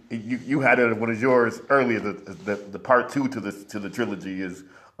when you had it one of yours earlier. The part two to the trilogy is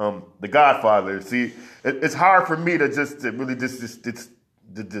The Godfather. See, it's hard for me to really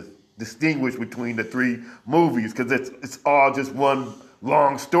distinguish between the three movies because it's all just one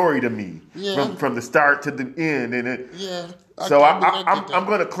long story to me from the start to the end, and I'm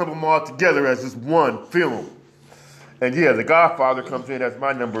going to clump them all together as just one film. And The Godfather comes in as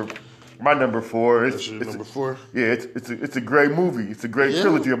my number four. That's your number four? Yeah, it's a great movie. It's a great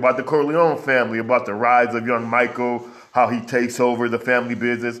trilogy about the Corleone family, about the rise of young Michael, how he takes over the family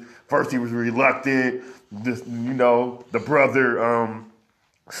business. First he was reluctant, the brother,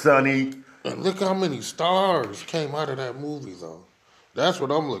 Sonny. And look how many stars came out of that movie, though. That's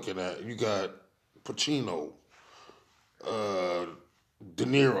what I'm looking at. You got Pacino, De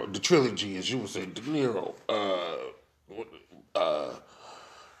Niro, the trilogy, as you would say, De Niro,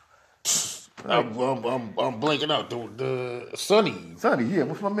 I'm blanking out. The Sonny. Sonny, yeah.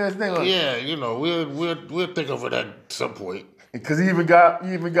 What's my man's name? Yeah, we'll think of it at some point. Because he even got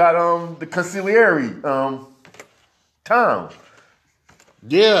the consigliere, Tom.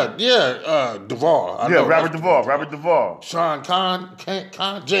 Yeah, Duvall. Robert Duvall. Sean Conn, James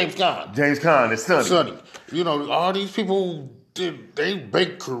Conn. James Conn is Sonny. All these people they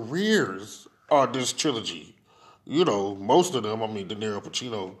make careers on this trilogy. Most of them, De Niro,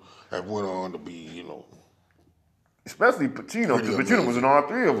 Pacino, have went on to be, especially Pacino, because Pacino was in all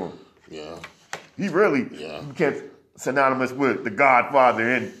three of them. Yeah. He really became synonymous with The Godfather,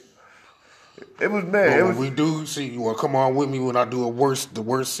 and it was, man. Well, we do see, you want to come on with me when I do the worst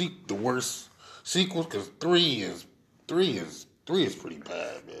sequels, because three is pretty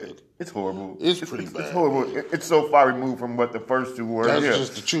bad, man. It's horrible. It's pretty bad. It's horrible. It's so far removed from what the first two were. That's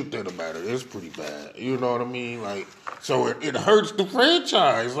just the truth of the matter. It's pretty bad. You know what I mean? Like, so it hurts the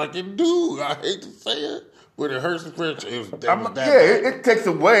franchise. Like it do. I hate to say it, but it hurts the franchise. It takes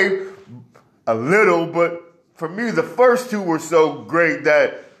away a little, but for me, the first two were so great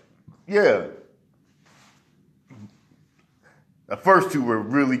that, The first two were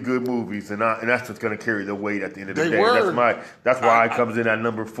really good movies, and that's what's going to carry the weight at the end of the day. Were. That's why it comes in at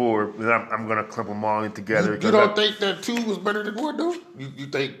number 4, and I'm going to clump them all in together. You don't think that 2 was better than 1, though? You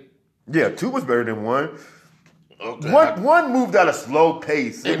think? Yeah, 2 was better than 1. Okay. One moved at a slow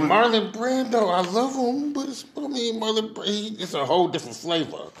pace. And Marlon Brando, I love him, but Marlon Brando, it's a whole different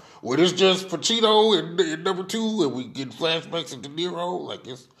flavor. When it's just Pacino in number 2, and we get flashbacks of De Niro, like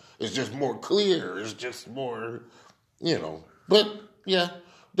it's just more clear. It's just more, But yeah,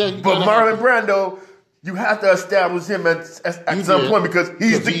 but Marlon Brando, you have to establish him at some point because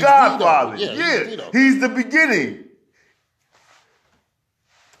he's the Godfather. He's the beginning.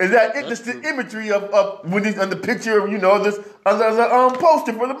 And it's the imagery of when he's on the picture of this other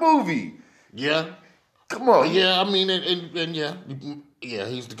poster for the movie. Yeah. Come on. Yeah, I mean, and yeah,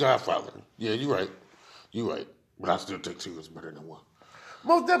 he's the Godfather. Yeah, you're right. But I still think 2 is better than 1.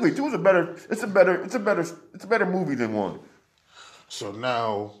 Most definitely, 2 is a better movie than 1. So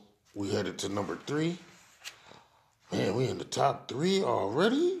now we headed to number 3. Man, we in the top 3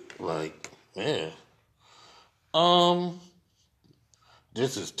 already? Like, man.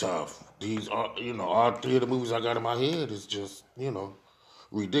 This is tough. These are, all 3 of the movies I got in my head is just,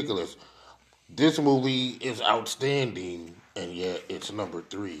 ridiculous. This movie is outstanding, and yet it's number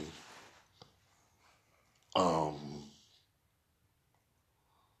 3.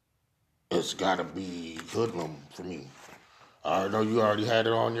 It's gotta be Hoodlum for me. I know you already had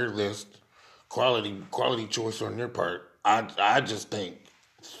it on your list. Quality choice on your part. I just think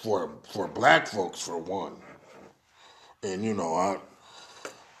for black folks, for one, and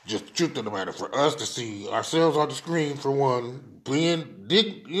just the truth of the matter, for us to see ourselves on the screen, for one, being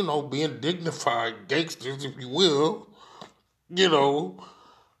dignified gangsters, if you will,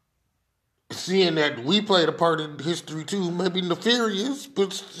 seeing that we played a part in history too, maybe nefarious,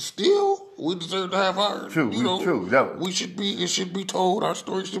 but still, we deserve to have ours. True. It should be told. Our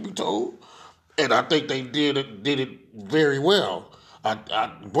story should be told, and I think they did it very well.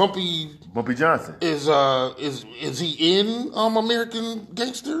 Bumpy Johnson is he in American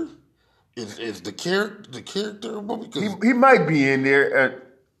Gangster? Is the character of Bumpy? He might be in there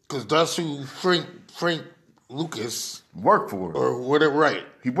because that's who Frank Lucas worked for, or whatever. Right,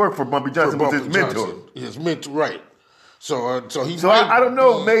 he worked for Bumpy Johnson, was his mentor. His mentor, right? So he. So I don't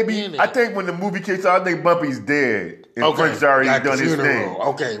know. Maybe I think when the movie came out, I think Bumpy's dead and Frank's already done his thing.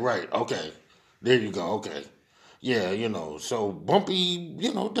 Okay, right. Okay, there you go. Okay. Yeah, so Bumpy,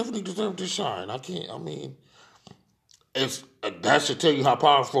 definitely deserved to shine. That should tell you how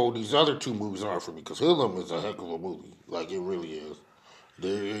powerful these other 2 movies are for me, because Hoodlum is a heck of a movie. Like, it really is.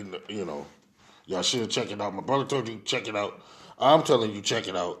 Y'all should check it out. My brother told you to check it out. I'm telling you, check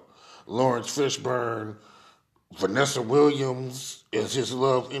it out. Lawrence Fishburne, Vanessa Williams is his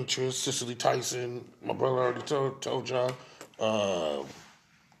love interest, Cicely Tyson. My brother already told y'all.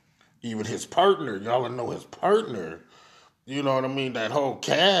 Even his partner, y'all know his partner. You know what I mean? That whole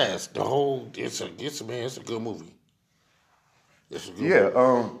cast, it's a good movie. It's a good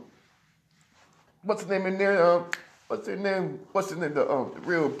movie. What's the name in there? What's the name? The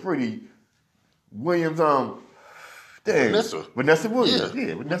real pretty Williams. Vanessa Williams.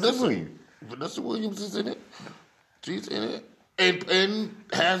 Yeah, Vanessa Williams. Vanessa Williams is in it. She's in it, and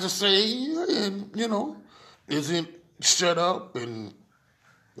has a say, and isn't shut up and.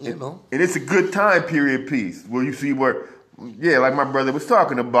 And it's a good time period piece where you see like my brother was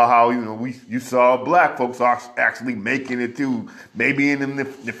talking about how you saw black folks actually making it too, maybe in the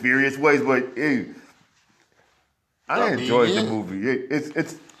nefarious ways, but I enjoyed the movie.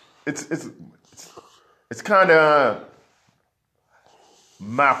 It's kind of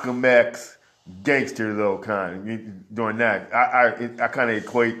Malcolm X gangster though, kind of doing that. I kind of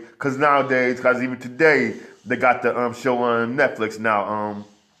equate because nowadays, because even today they got the show on Netflix now.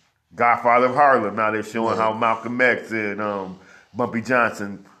 Godfather of Harlem. Now they're showing how Malcolm X and Bumpy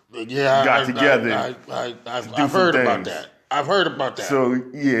Johnson got together. I've heard about that. I've heard about that. So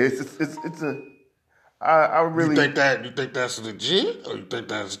yeah, it's a. I really. You think that's legit, or you think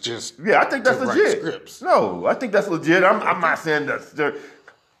that's just? Yeah, I think that's legit. Scripts? No, I think that's legit. I'm not saying that.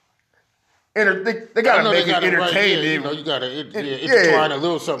 They gotta make it entertaining. You gotta intertwine a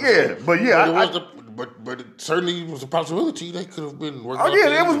little something. Yeah, but yeah, but it certainly was a possibility they could have been working. Oh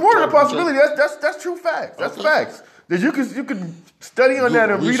yeah, it was more than a possibility. That's true facts. That's facts. That you can study on that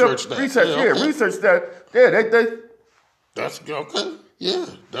and research that. Research that. Yeah, That's okay.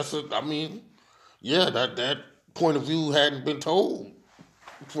 Yeah, that point of view hadn't been told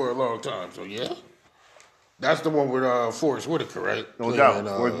for a long time. So yeah, that's the one with Forrest Whitaker, right? No doubt,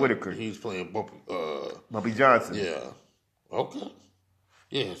 Forrest Whitaker. He's playing Bumpy Johnson. Yeah. Okay.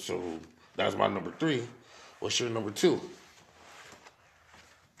 Yeah. So that's my number 3. What's your number 2?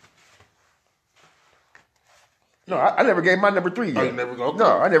 No, I never gave my number 3 yet. Oh, you never go? Okay.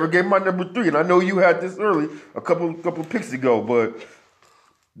 No, I never gave my number 3, and I know you had this early, a couple picks ago, but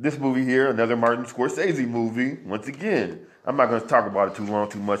this movie here, another Martin Scorsese movie, once again, I'm not going to talk about it too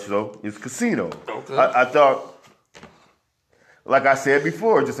much though, it's Casino. Okay. I thought, like I said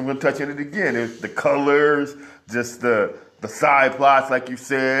before, just I'm going to touch on it again, it's the colors, just the side plots, like you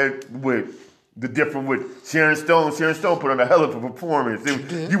said, with the different with Sharon Stone. Sharon Stone put on a hell of a performance.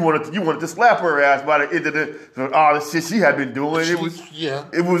 You wanted to slap her ass by the end of all the shit she had been doing. It was yeah.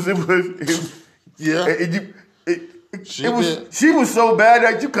 She was so bad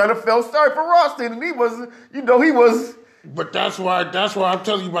that you kind of felt sorry for Rothstein, and he was. But that's why I'm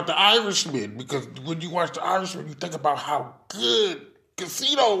telling you about The Irishman, because when you watch The Irishman, you think about how good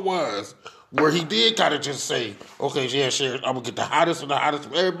Casino was. Where he did kind of just say, okay, yeah, sure, I'm going to get the hottest of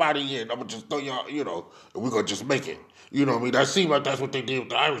everybody in. I'm going to just throw y'all, and we're going to just make it. You know what I mean? That seemed like that's what they did with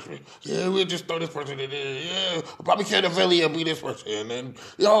The Irishman. Yeah, we'll just throw this person in there. Yeah, probably Cannavelli will be this person. And,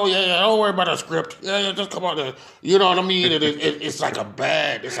 don't worry about our script. Yeah, just come on there. You know what I mean? It's like a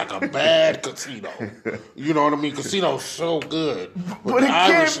bad Casino. You know what I mean? Casino's so good. But it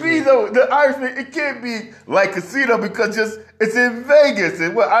can't be, though. The Irishman, it can't be like Casino because it's in Vegas.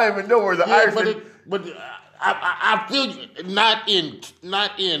 And I don't even know where the Irishman... But I feel not in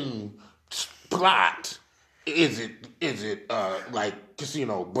plot. Is it like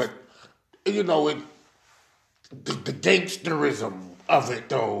Casino? But the gangsterism of it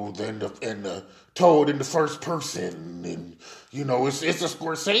though, and the told in the first person, and it's a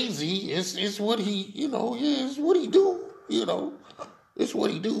Scorsese. It's what he it's what he do. It's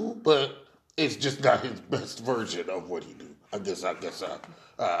what he do, but it's just not his best version of what he do. I guess I'll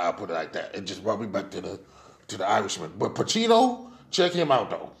put it like that. It just brought me back to the Irishman. But Pacino, check him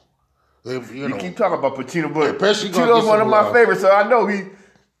out though. You keep talking about Pacino, but Pacino's one of my favorites, so I know he.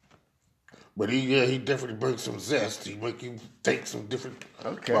 But he definitely brings some zest. He make you think some different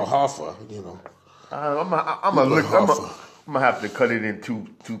about Hoffa, I'm gonna have to cut it in two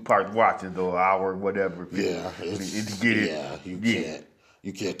parts watching though, an hour, whatever. Yeah, to get it. Yeah,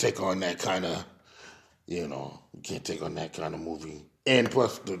 you can't take on that kind of, you can't take on that kind of movie. And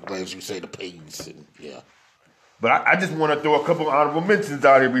plus, as you say, the pace and yeah. But I just want to throw a couple honorable mentions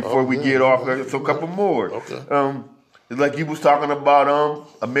out here before we get off. So a couple more. Okay. Like you was talking about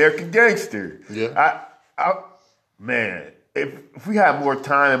American Gangster. Yeah. Man, if we had more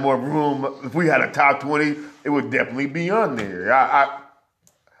time and more room, if we had a top 20, it would definitely be on there. I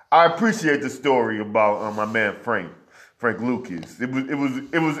appreciate the story about my man Frank Lucas. It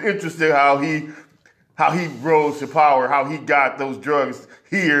was interesting how he rose to power, how he got those drugs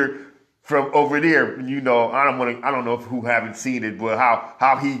here from over there. I don't know who haven't seen it, but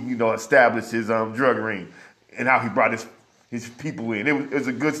how he established his drug ring and how he brought his people in. It was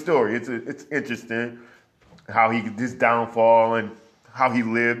a good story. It's interesting how his downfall and how he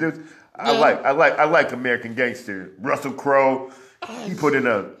lived. I like American Gangster. Russell Crowe, he put in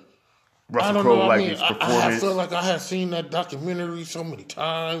a Russell Crowe his performance. I feel like I had seen that documentary so many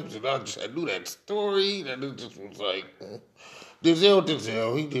times, and I knew that story, and it just was like.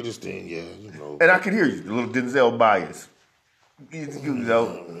 Denzel, he did his thing, yeah, And I can hear you, a little Denzel bias.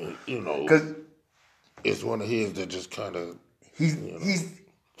 Because it's one of his that just kind of he's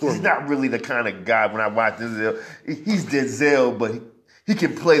not really the kind of guy. When I watch Denzel, he's Denzel, but he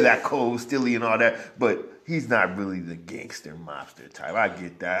can play that cold, stilly, and all that. But he's not really the gangster mobster type. I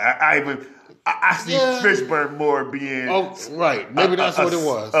get that. I see Fishburne more being. Oh, right. Maybe that's what it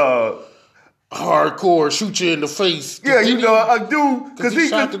was. Hardcore, shoot you in the face. Yeah, a dude. Because he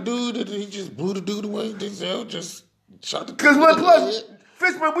shot the dude and he just blew the dude away. Denzel just shot the dude. Because plus,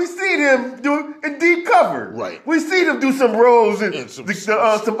 Fishburne, we seen him do in Deep Cover. Right. We seen him do some roles and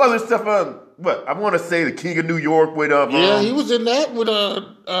some other stuff. But I want to say The King of New York with he was in that with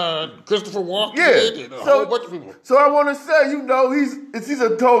Christopher Walken. Yeah, and a whole bunch of people. So I want to say, he's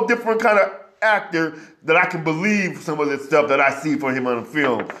a total different kind of actor that I can believe some of the stuff that I see for him on the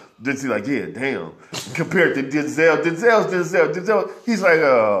film. Just like, yeah, damn. Compared to Denzel, he's like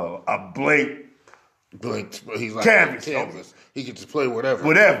a blank. He's like canvas. He can just play whatever.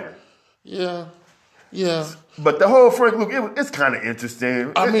 Yeah. But the whole Frank Lucas, it's kind of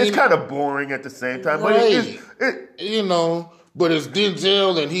interesting. It's kind of boring at the same time. But right. But it's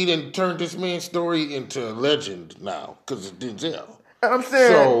Denzel, and he didn't turn this man's story into a legend now because it's Denzel. And I'm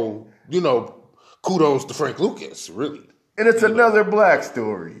saying, so kudos to Frank Lucas, really. And it's another black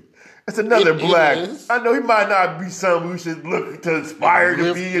story. It's another black. I know he might not be something we should look to aspire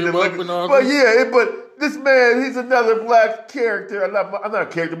to be. But this man, he's another black character. I'm not a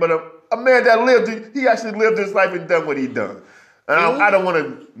character, but a man that lived. He actually lived his life and done what he done. And I don't want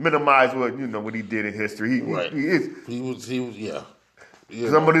to minimize what he did in history. Right. He is. He was, yeah.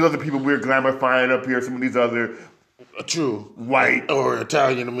 Some of these other people we're glamorizing up here. Some of these other true white or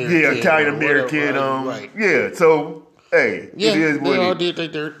Italian American. Yeah, Italian American. Right. Yeah. So hey, yeah, it is what they all it did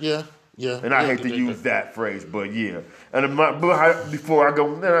think they're yeah. And I hate to use that phrase, but yeah. And before I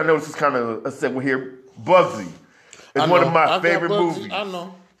go, then I know this is kind of a segment here. Bugsy is one of my favorite movies. I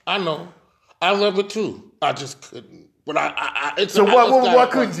know. I love it too. I just couldn't. But why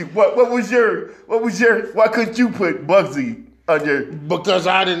couldn't you? What was your? Why couldn't you put Bugsy on your? Because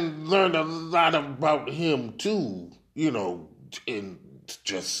I didn't learn a lot about him too. In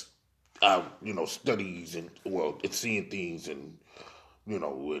just studies and seeing things and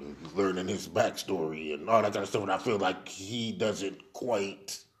and learning his backstory and all that kind of stuff. And I feel like he doesn't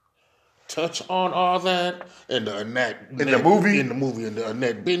quite touch on all that. And the movie, and the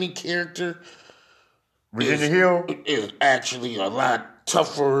Annette Bening character. Virginia Hill is actually a lot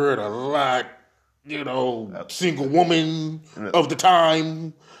tougher and a lot, single woman of the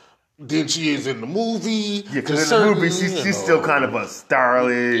time than she is in the movie. Yeah, because in the movie she's still kind of a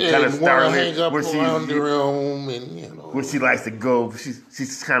starlet, where she's under him, and where she likes to go.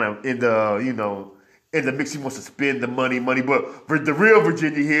 She's kind of in the mix. She wants to spend the money, but the real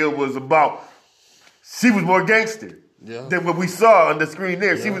Virginia Hill was about. She was more gangster. Yeah. Than what we saw on the screen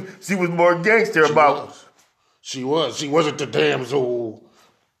there. Yeah. She was more gangster about. She was. She wasn't the damsel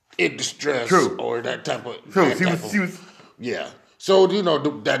in distress. True. Or that type of. True. She was. Yeah. So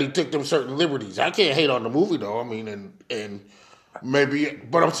that he took them certain liberties. I can't hate on the movie though. I mean, and maybe,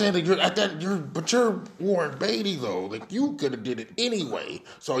 but I'm saying that you're Warren Beatty though. Like you could have did it anyway.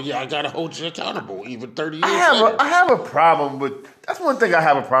 So yeah, I gotta hold you accountable even 30 years later. I have a problem with. That's one thing I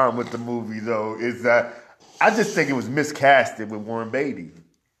have a problem with the movie though is that. I just think it was miscasted with Warren Beatty.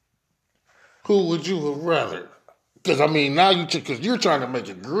 Who would you have rather? Because now because you're trying to make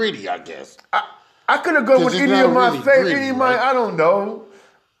it gritty, I guess. I could have gone with any of my favorite, right? I don't know.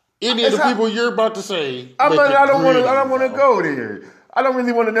 Any of the people you're about to say. I don't want to go there. I don't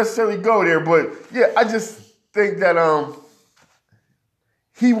really want to necessarily go there, but yeah, I just think that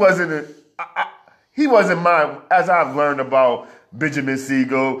he wasn't as I've learned about. Benjamin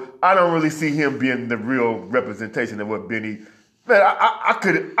Siegel, I don't really see him being the real representation of what Benny. Man,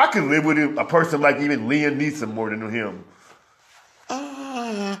 I could live with a person like even Liam Neeson more than him.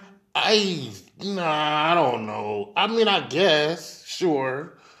 I don't know. I guess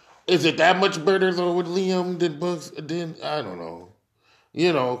sure. Is it that much better though with Liam than Bugs? Then I don't know.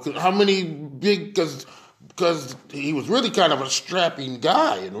 How many big because he was really kind of a strapping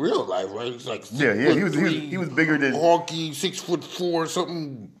guy in real life, right? He's like he was bigger than Hawkey, 6'4",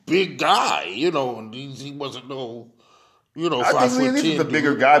 something big guy, and he wasn't no, 5 foot 10. He's a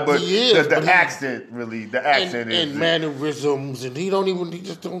bigger guy, but the accent and mannerisms, and he don't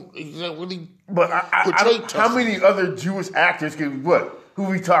really. But I don't, how many other Jewish actors who are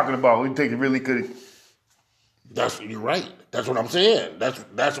we talking about? We think really could. You're right. That's what I'm saying.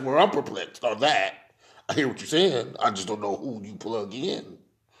 That's where I'm perplexed on that. I hear what you're saying. I just don't know who you plug in.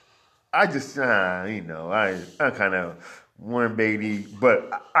 I just, I kind of Warren Beatty, but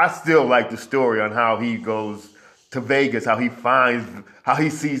I still like the story on how he goes to Vegas, how he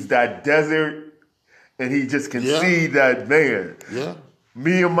sees that desert, and he just can see that, man. Yeah.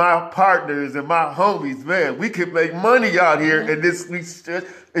 Me and my partners and my homies, man, we can make money out here in this piece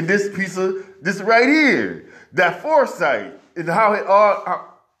of this right here. That foresight and how it all.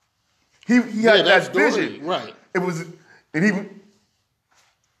 He had that vision, right? It was, and he,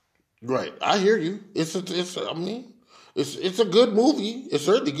 right. I hear you. It's a good movie. It's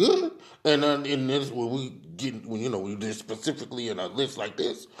certainly good. And in this, when we did specifically in a list like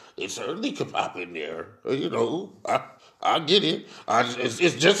this, it certainly could pop in there. I get it.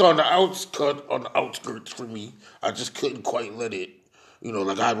 It's just on the outskirts for me. I just couldn't quite let it.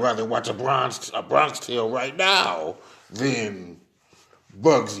 I'd rather watch a Bronx Tale right now than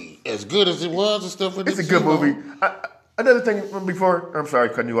Bugsy, as good as it was and stuff. It's a good movie. Another thing before, I'm sorry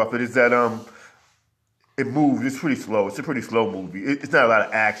cutting you off, but is that it moves. It's pretty slow. It's a pretty slow movie. It's not a lot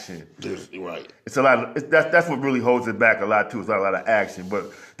of action. Right. It's a lot. That's what really holds it back a lot too. It's not a lot of action,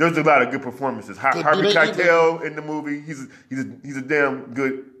 but there's a lot of good performances. Harvey Keitel in the movie. He's a damn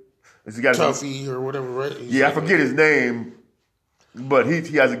good. Tuffy or whatever, right? I forget his name, but he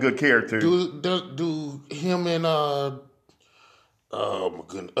has a good character. Do him and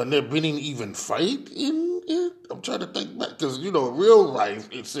Annette Bening even fight in it? I'm trying to think back because in real life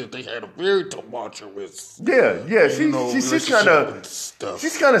it said they had a very tumultuous. Yeah. She's kind of stuff.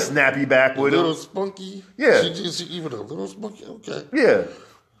 She's kind of snappy back with him. A little spunky. Yeah. She even a little spunky. Okay. Yeah.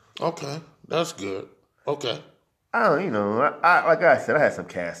 Okay, that's good. Okay. I don't, I like I said, I had some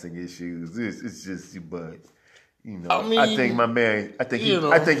casting issues. It's just, but I I think mean, my man, I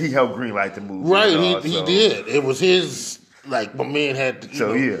know, think he helped greenlight the movie. right? He So, did. It was his. Like my man had,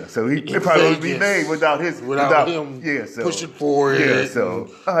 so yeah, so it in probably wouldn't be Vegas made without him so pushing for yeah, it. so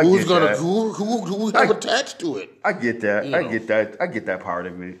Who's gonna who we have attached to it? I get that. You know. I get that part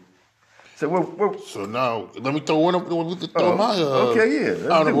of it. So we're So now let me throw one up. We could throw my let's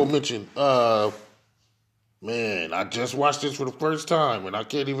honorable do it. mention. Man, I just watched this for the first time and I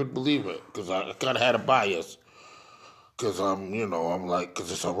can't even believe it because I kind of had a bias because I'm like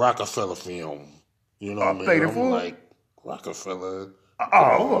because it's a Rockefeller film. You know what I mean? Paid in I'm Full? like Rockefeller.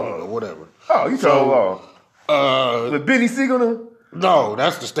 Whatever. Oh, you talking with Benny Siegel? No,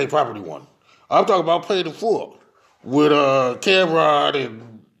 that's the state property one. I'm talking about Paid in Full with Cameron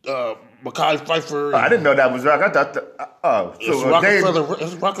and Mekhi Phifer. I didn't know that was Rock. I thought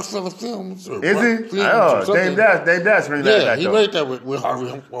It's Rockefeller Films. Is he? Dame Dash. Yeah, he made that with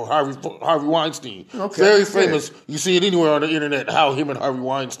Harvey Weinstein. Okay, Very famous. You see it anywhere on the internet how him and Harvey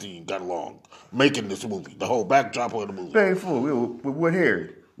Weinstein got along making this movie. The whole backdrop of the movie. Paid in Full with Wood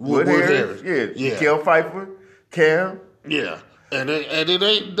Harris. Wood Harris. Yeah. Kel Pfeiffer. Cam. Yeah, and it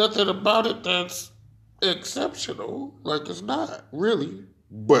ain't nothing about it that's exceptional. Like it's not really,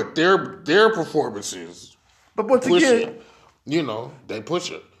 but their performances. But once push again, it. They push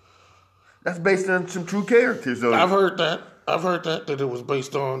it. That's based on some true characters, though. I've heard that it was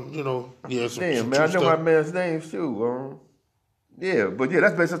based on Damn, man, I know my man's names too. Yeah, but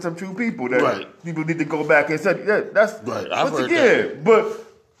that's based on some true people that people need to go back and say. Yeah, that's right. I've once heard again, that.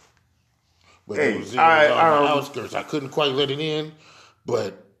 But hey, it was on the outskirts. I couldn't quite let it in,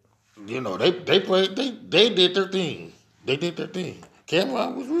 but they did their thing. They did their thing.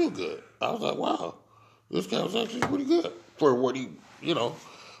 Cameron was real good. I was like, wow, this guy was actually pretty good for what he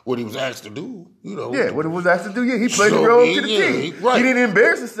was asked to do. Yeah, what he was asked to do. Yeah, he played the role to the team. He didn't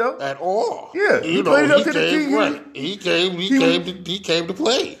embarrass himself at all. Yeah, he played it up to the team. Right. He came to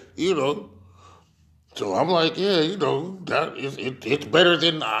play. So I'm like, that is it's better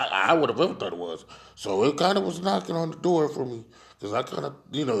than I would have ever thought it was. So it kind of was knocking on the door for me because I kind of,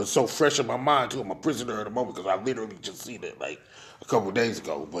 it's so fresh in my mind too. I'm a prisoner at the moment because I literally just seen it like a couple of days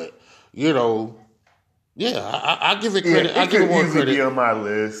ago. But I give it credit. I give it more credit. It could be on my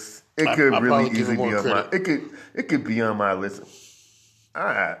list. It could really easily be on my. It could be on my list. All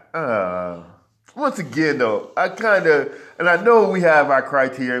right. Once again, though, and I know we have our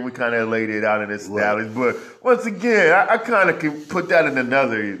criteria and we kind of laid it out and established, but once again, I kind of can put that in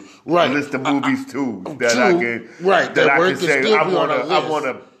another list of movies too. That I can say I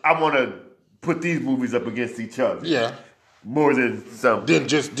want to put these movies up against each other. Yeah. More than some. Than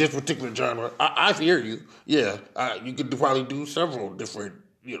just this particular genre. I hear you. Yeah. You could probably do several different,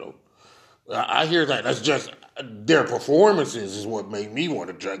 I hear that. That's just their performances is what made me want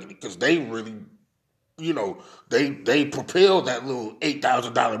to drag it because they really, they propelled that little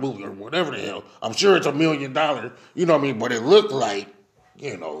 $8,000 movie or whatever the hell. I'm sure it's $1 million, you know what I mean? But it looked like,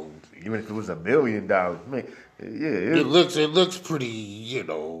 even if it was $1 million, man, it looks pretty,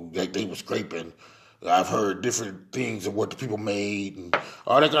 like they were scraping. I've heard different things of what the people made and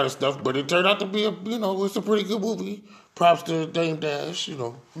all that kind of stuff, but it turned out to be it's a pretty good movie. Props to Dame Dash,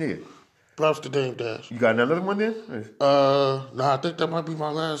 Yeah. Props to Dame Dash. You got another one then? No, I think that might be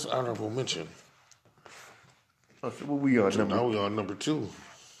my last honorable mention. Oh, so what we on? Now we on number 2.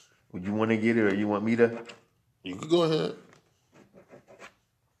 Would you want to get it or you want me to? You can go ahead.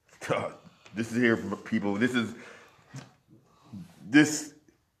 This is here from people. This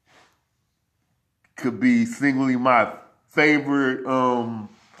could be singly my favorite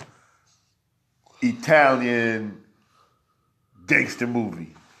Italian gangster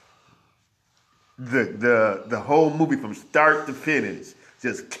movie. The whole movie from start to finish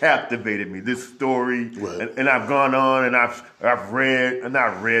just captivated me. This story, and I've gone on and I've read,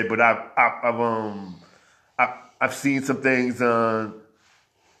 not read, but I've seen some things on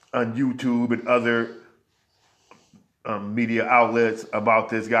YouTube and other media outlets about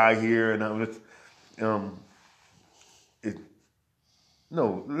this guy here, and let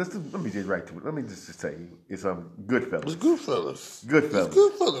me get right to it. Let me just say it's Goodfellas. It's Goodfellas.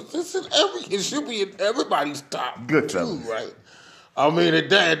 Goodfellas. It's Goodfellas. It should be in everybody's top. Goodfellas, 2, right? I mean,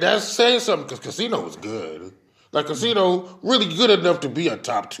 that's saying something because Casino was good. Like Casino, really good enough to be a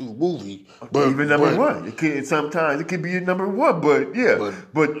top 2 movie, but even number 1. Sometimes it could be a number 1, but yeah.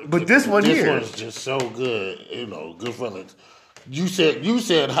 But this one here, this one's just so good. Goodfellas. You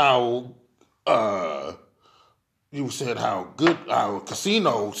said how. You said how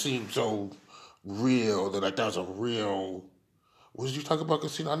Casino seemed so real that that was a real Was you talking about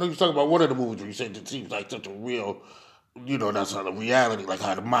Casino? I know you talking about one of the movies where you said it seems like such a real, that's how the reality, like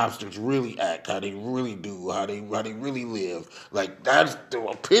how the mobsters really act, how they really do, how they really live. Like that's the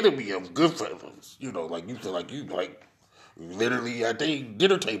epitome of Goodfellas. Like you feel like you like literally at the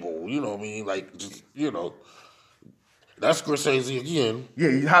dinner table. You know what I mean? Like just that's Scorsese again.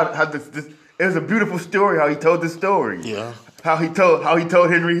 Yeah, how this it was a beautiful story how he told the story. Yeah. How he told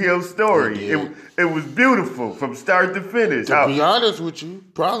Henry Hill's story. Yeah. It was beautiful from start to finish. To be honest with you,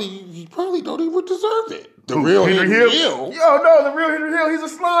 he probably don't even deserve it. The Who, real Henry Hill. Yo, no, the real Henry Hill. He's a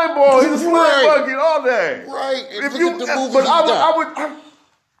slime ball. He's a slime bucket. All that. Right. If you, but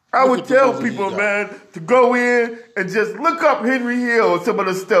I would tell people, man, to go in and just look up Henry Hill and some of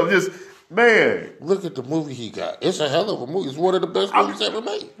the stuff. Just man, look at the movie he got. It's a hell of a movie. It's one of the best movies ever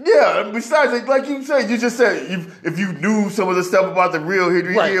made. Yeah. And besides, like you said, you just said if you knew some of the stuff about the real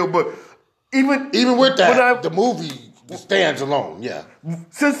Henry Hill, but even with that, the movie stands alone. Yeah.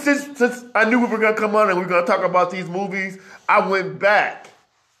 Since I knew we were gonna come on and we were gonna talk about these movies, I went back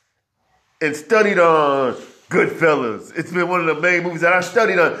and studied on Goodfellas. It's been one of the main movies that I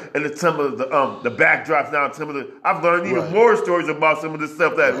studied on, and some of the backdrops now. I've learned even more stories about some of the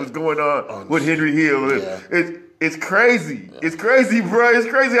stuff that was going on with Henry Hill. Yeah. It's crazy. Yeah. It's crazy, bro. It's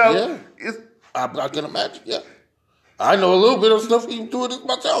crazy how. Yeah. I can imagine. Yeah. I know a little bit of stuff even doing this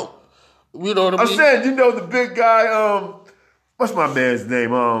myself. You know what I mean? I'm saying, the big guy. What's my man's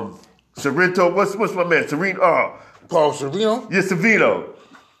name? Sorrento. What's my man? Paul Sorvino. Yeah, Sorvino.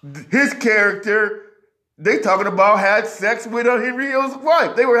 His character. They talking about had sex with Henry Hill's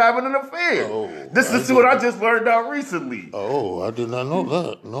wife. They were having an affair. This is what I just learned out recently. Oh, I did not know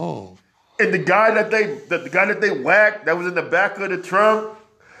that. No. And the guy that they whacked that was in the back of the trunk,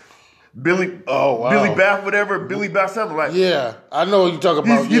 Billy Bath, whatever, Billy Bath, something like. Yeah, I know what you're talking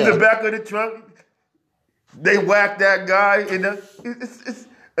about. He's in the back of the trunk. They whacked that guy, and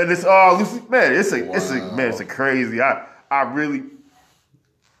it's all Lucy. Man, it's a crazy. I really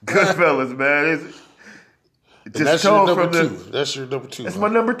Goodfellas, man. That's your number two. That's your number two. That's my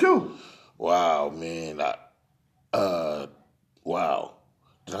number two. Wow, man. Wow.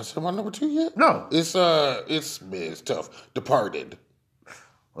 Did I say my number two yet? No. It's tough. Departed.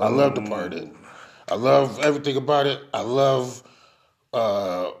 I love Departed. I love everything about it. I love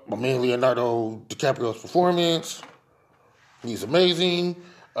my man Leonardo DiCaprio's performance. He's amazing.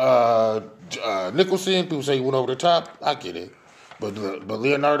 Nicholson, people say he went over the top. I get it. But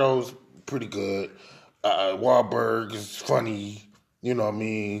Leonardo's pretty good. Wahlberg is funny, you know what I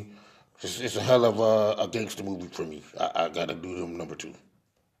mean? It's a hell of a gangster movie for me. I gotta do them number two.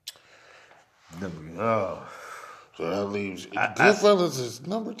 Oh. So that leaves Goodfellas is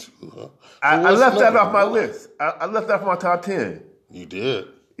number two. Huh? I left that off my list. I left that off my top 10. You did?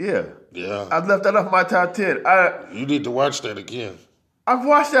 Yeah. Yeah. I left that off my top 10. You need to watch that again. I've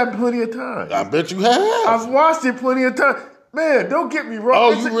watched that plenty of times. I bet you have. I've watched it plenty of times. Man, don't get me wrong.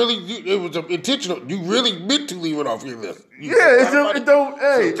 Oh, it was intentional. You really meant to leave it off your list. It's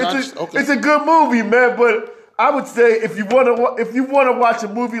a good movie, man. But I would say if you want to watch a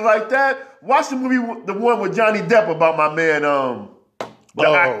movie like that, watch the movie, the one with Johnny Depp about my man.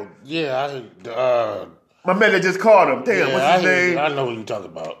 My man that just called him. Damn, what's his name? I know what you're talking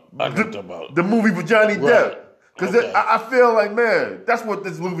about. The movie with Johnny Depp. Because I feel like, man, that's what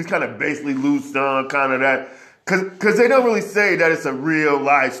this movie's kind of basically loose on, kind of that. Because they don't really say that it's a real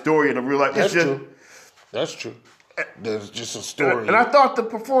life story in a real life. That's true. That's true. There's just a story. And I thought the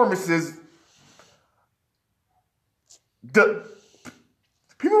performances, people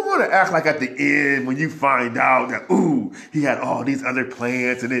want to act like at the end when you find out that, he had all these other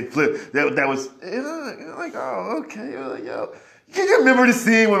plans and it flipped. That was like, oh, okay. Yo. Can you remember the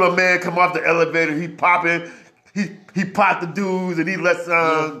scene when my man come off the elevator, he popping, he popped the dudes and he lets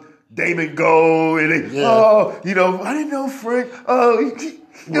Damon go, and I didn't know Frank. The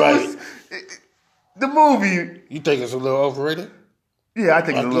movie. You think it's a little overrated? Yeah, I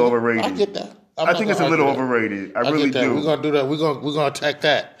think it's a little overrated. I get that. I think it's a little overrated. I really do. We're gonna do that. We're gonna attack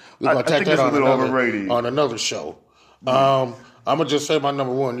that. We're gonna attack that on another show. I'm gonna just say my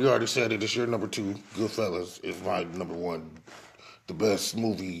number one. You already said it. It's your number two. Goodfellas is my number one. The best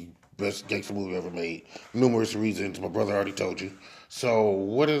gangster movie ever made. Numerous reasons. My brother already told you. So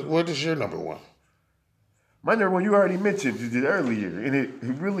what is your number one? My number one, you already mentioned it earlier, and it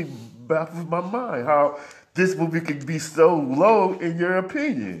really baffles my mind how this movie could be so low in your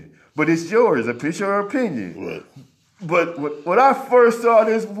opinion. But it's yours. It's your opinion. Right. But when I first saw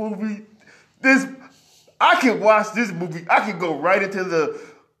this movie, I can watch this movie. I can go right into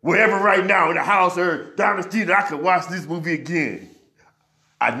wherever right now in the house or down the street, and I can watch this movie again.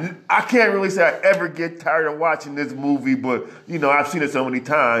 I can't really say I ever get tired of watching this movie, but I've seen it so many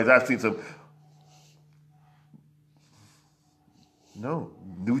times. I've seen some. No,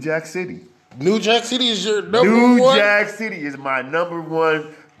 New Jack City. New Jack City is your number one? New Jack City is my number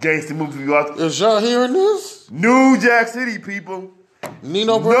one gangster movie. Is y'all hearing this? New Jack City, people.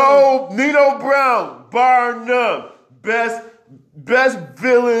 Nino Brown? No, Nino Brown, bar none. Best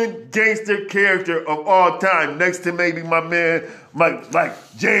villain gangster character of all time, next to maybe my man, like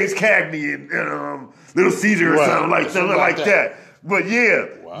James Cagney and Little Caesar or something like that. But yeah,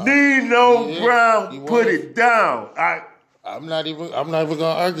 wow. Nino Brown put it down. I'm not even gonna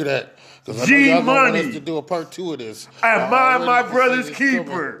argue that because I know y'all want us to do a part 2 of this. I mind my brother's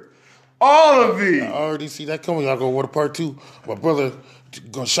keeper. All of it. I already see that coming. Y'all gonna want a part 2. My brother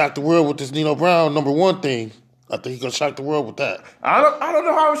gonna shock the world with this Nino Brown number 1 thing. I think he's gonna shock the world with that. I don't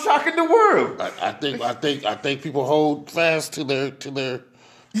know how I'm shocking the world. I think people hold fast to their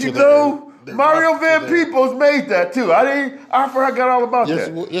Mario Van Peebles made that too. I forgot all about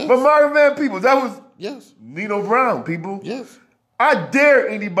that. Yes. But Mario Van Peebles, that was yes. Nino Brown, people. Yes. I dare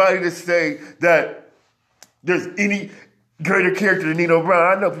anybody to say that there's any greater character than Nino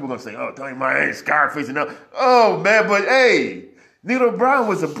Brown. I know people are gonna say, "Oh, Tony Montana ain't Scarface," and oh man, but hey, Nino Brown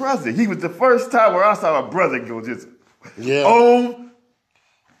was a brother. He was the first time where I saw a brother go just own.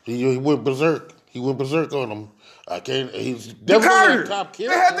 He went berserk. He went berserk on him. I can't. He's definitely a top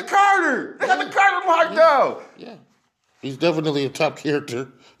character. They had the Carter. They had the Carter locked down. Yeah, he's definitely a top character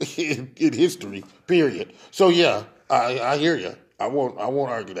in history. Period. So yeah, I hear you. I won't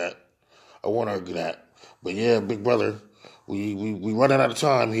argue that. But yeah, big brother, we running out of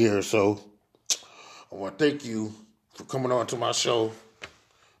time here. So I want to thank you for coming on to my show.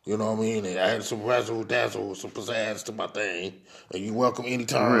 You know what I mean? And I had some razzle dazzle, some pizzazz to my thing. And you welcome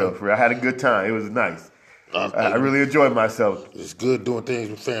anytime. For real. I had a good time. It was nice. I really enjoyed myself. It's good doing things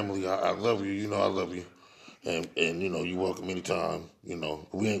with family. I love you. You know I love you. And you welcome anytime.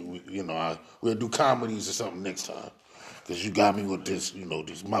 We'll do comedies or something next time. Because you got me with this,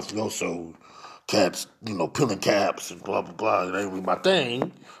 these mafioso cats, peeling caps and blah, blah, blah. It ain't really my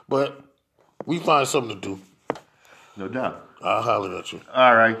thing. But we find something to do. No doubt. I'll holler at you.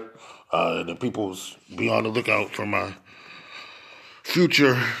 All right. And the people's be on the lookout for my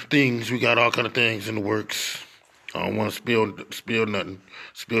future things. We got all kind of things in the works. I don't want to spill nothing.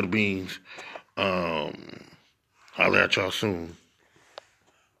 Spill the beans. Holler at y'all soon.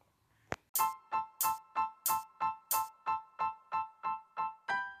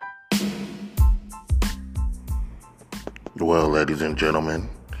 Well, ladies and gentlemen,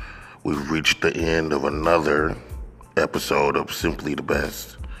 we've reached the end of another episode of Simply the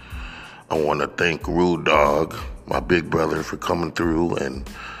Best. I want to thank Rude Dog, my big brother, for coming through and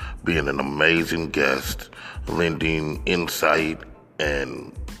being an amazing guest, lending insight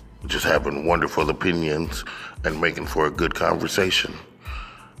and just having wonderful opinions and making for a good conversation.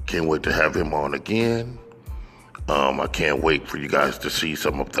 Can't wait to have him on again. I can't wait for you guys to see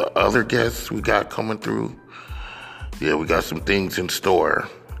some of the other guests we got coming through. Yeah, we got some things in store,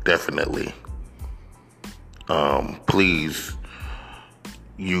 definitely. Please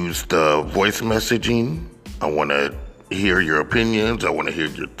use the voice messaging. I want to hear your opinions. I want to hear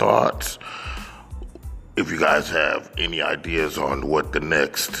your thoughts. If you guys have any ideas on what the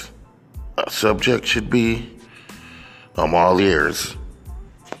next subject should be, I'm all ears.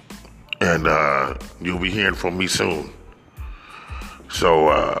 And you'll be hearing from me soon. So,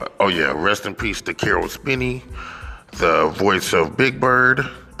 rest in peace to Carol Spinney, the voice of Big Bird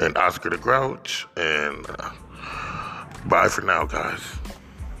and Oscar the Grouch. And bye for now, guys.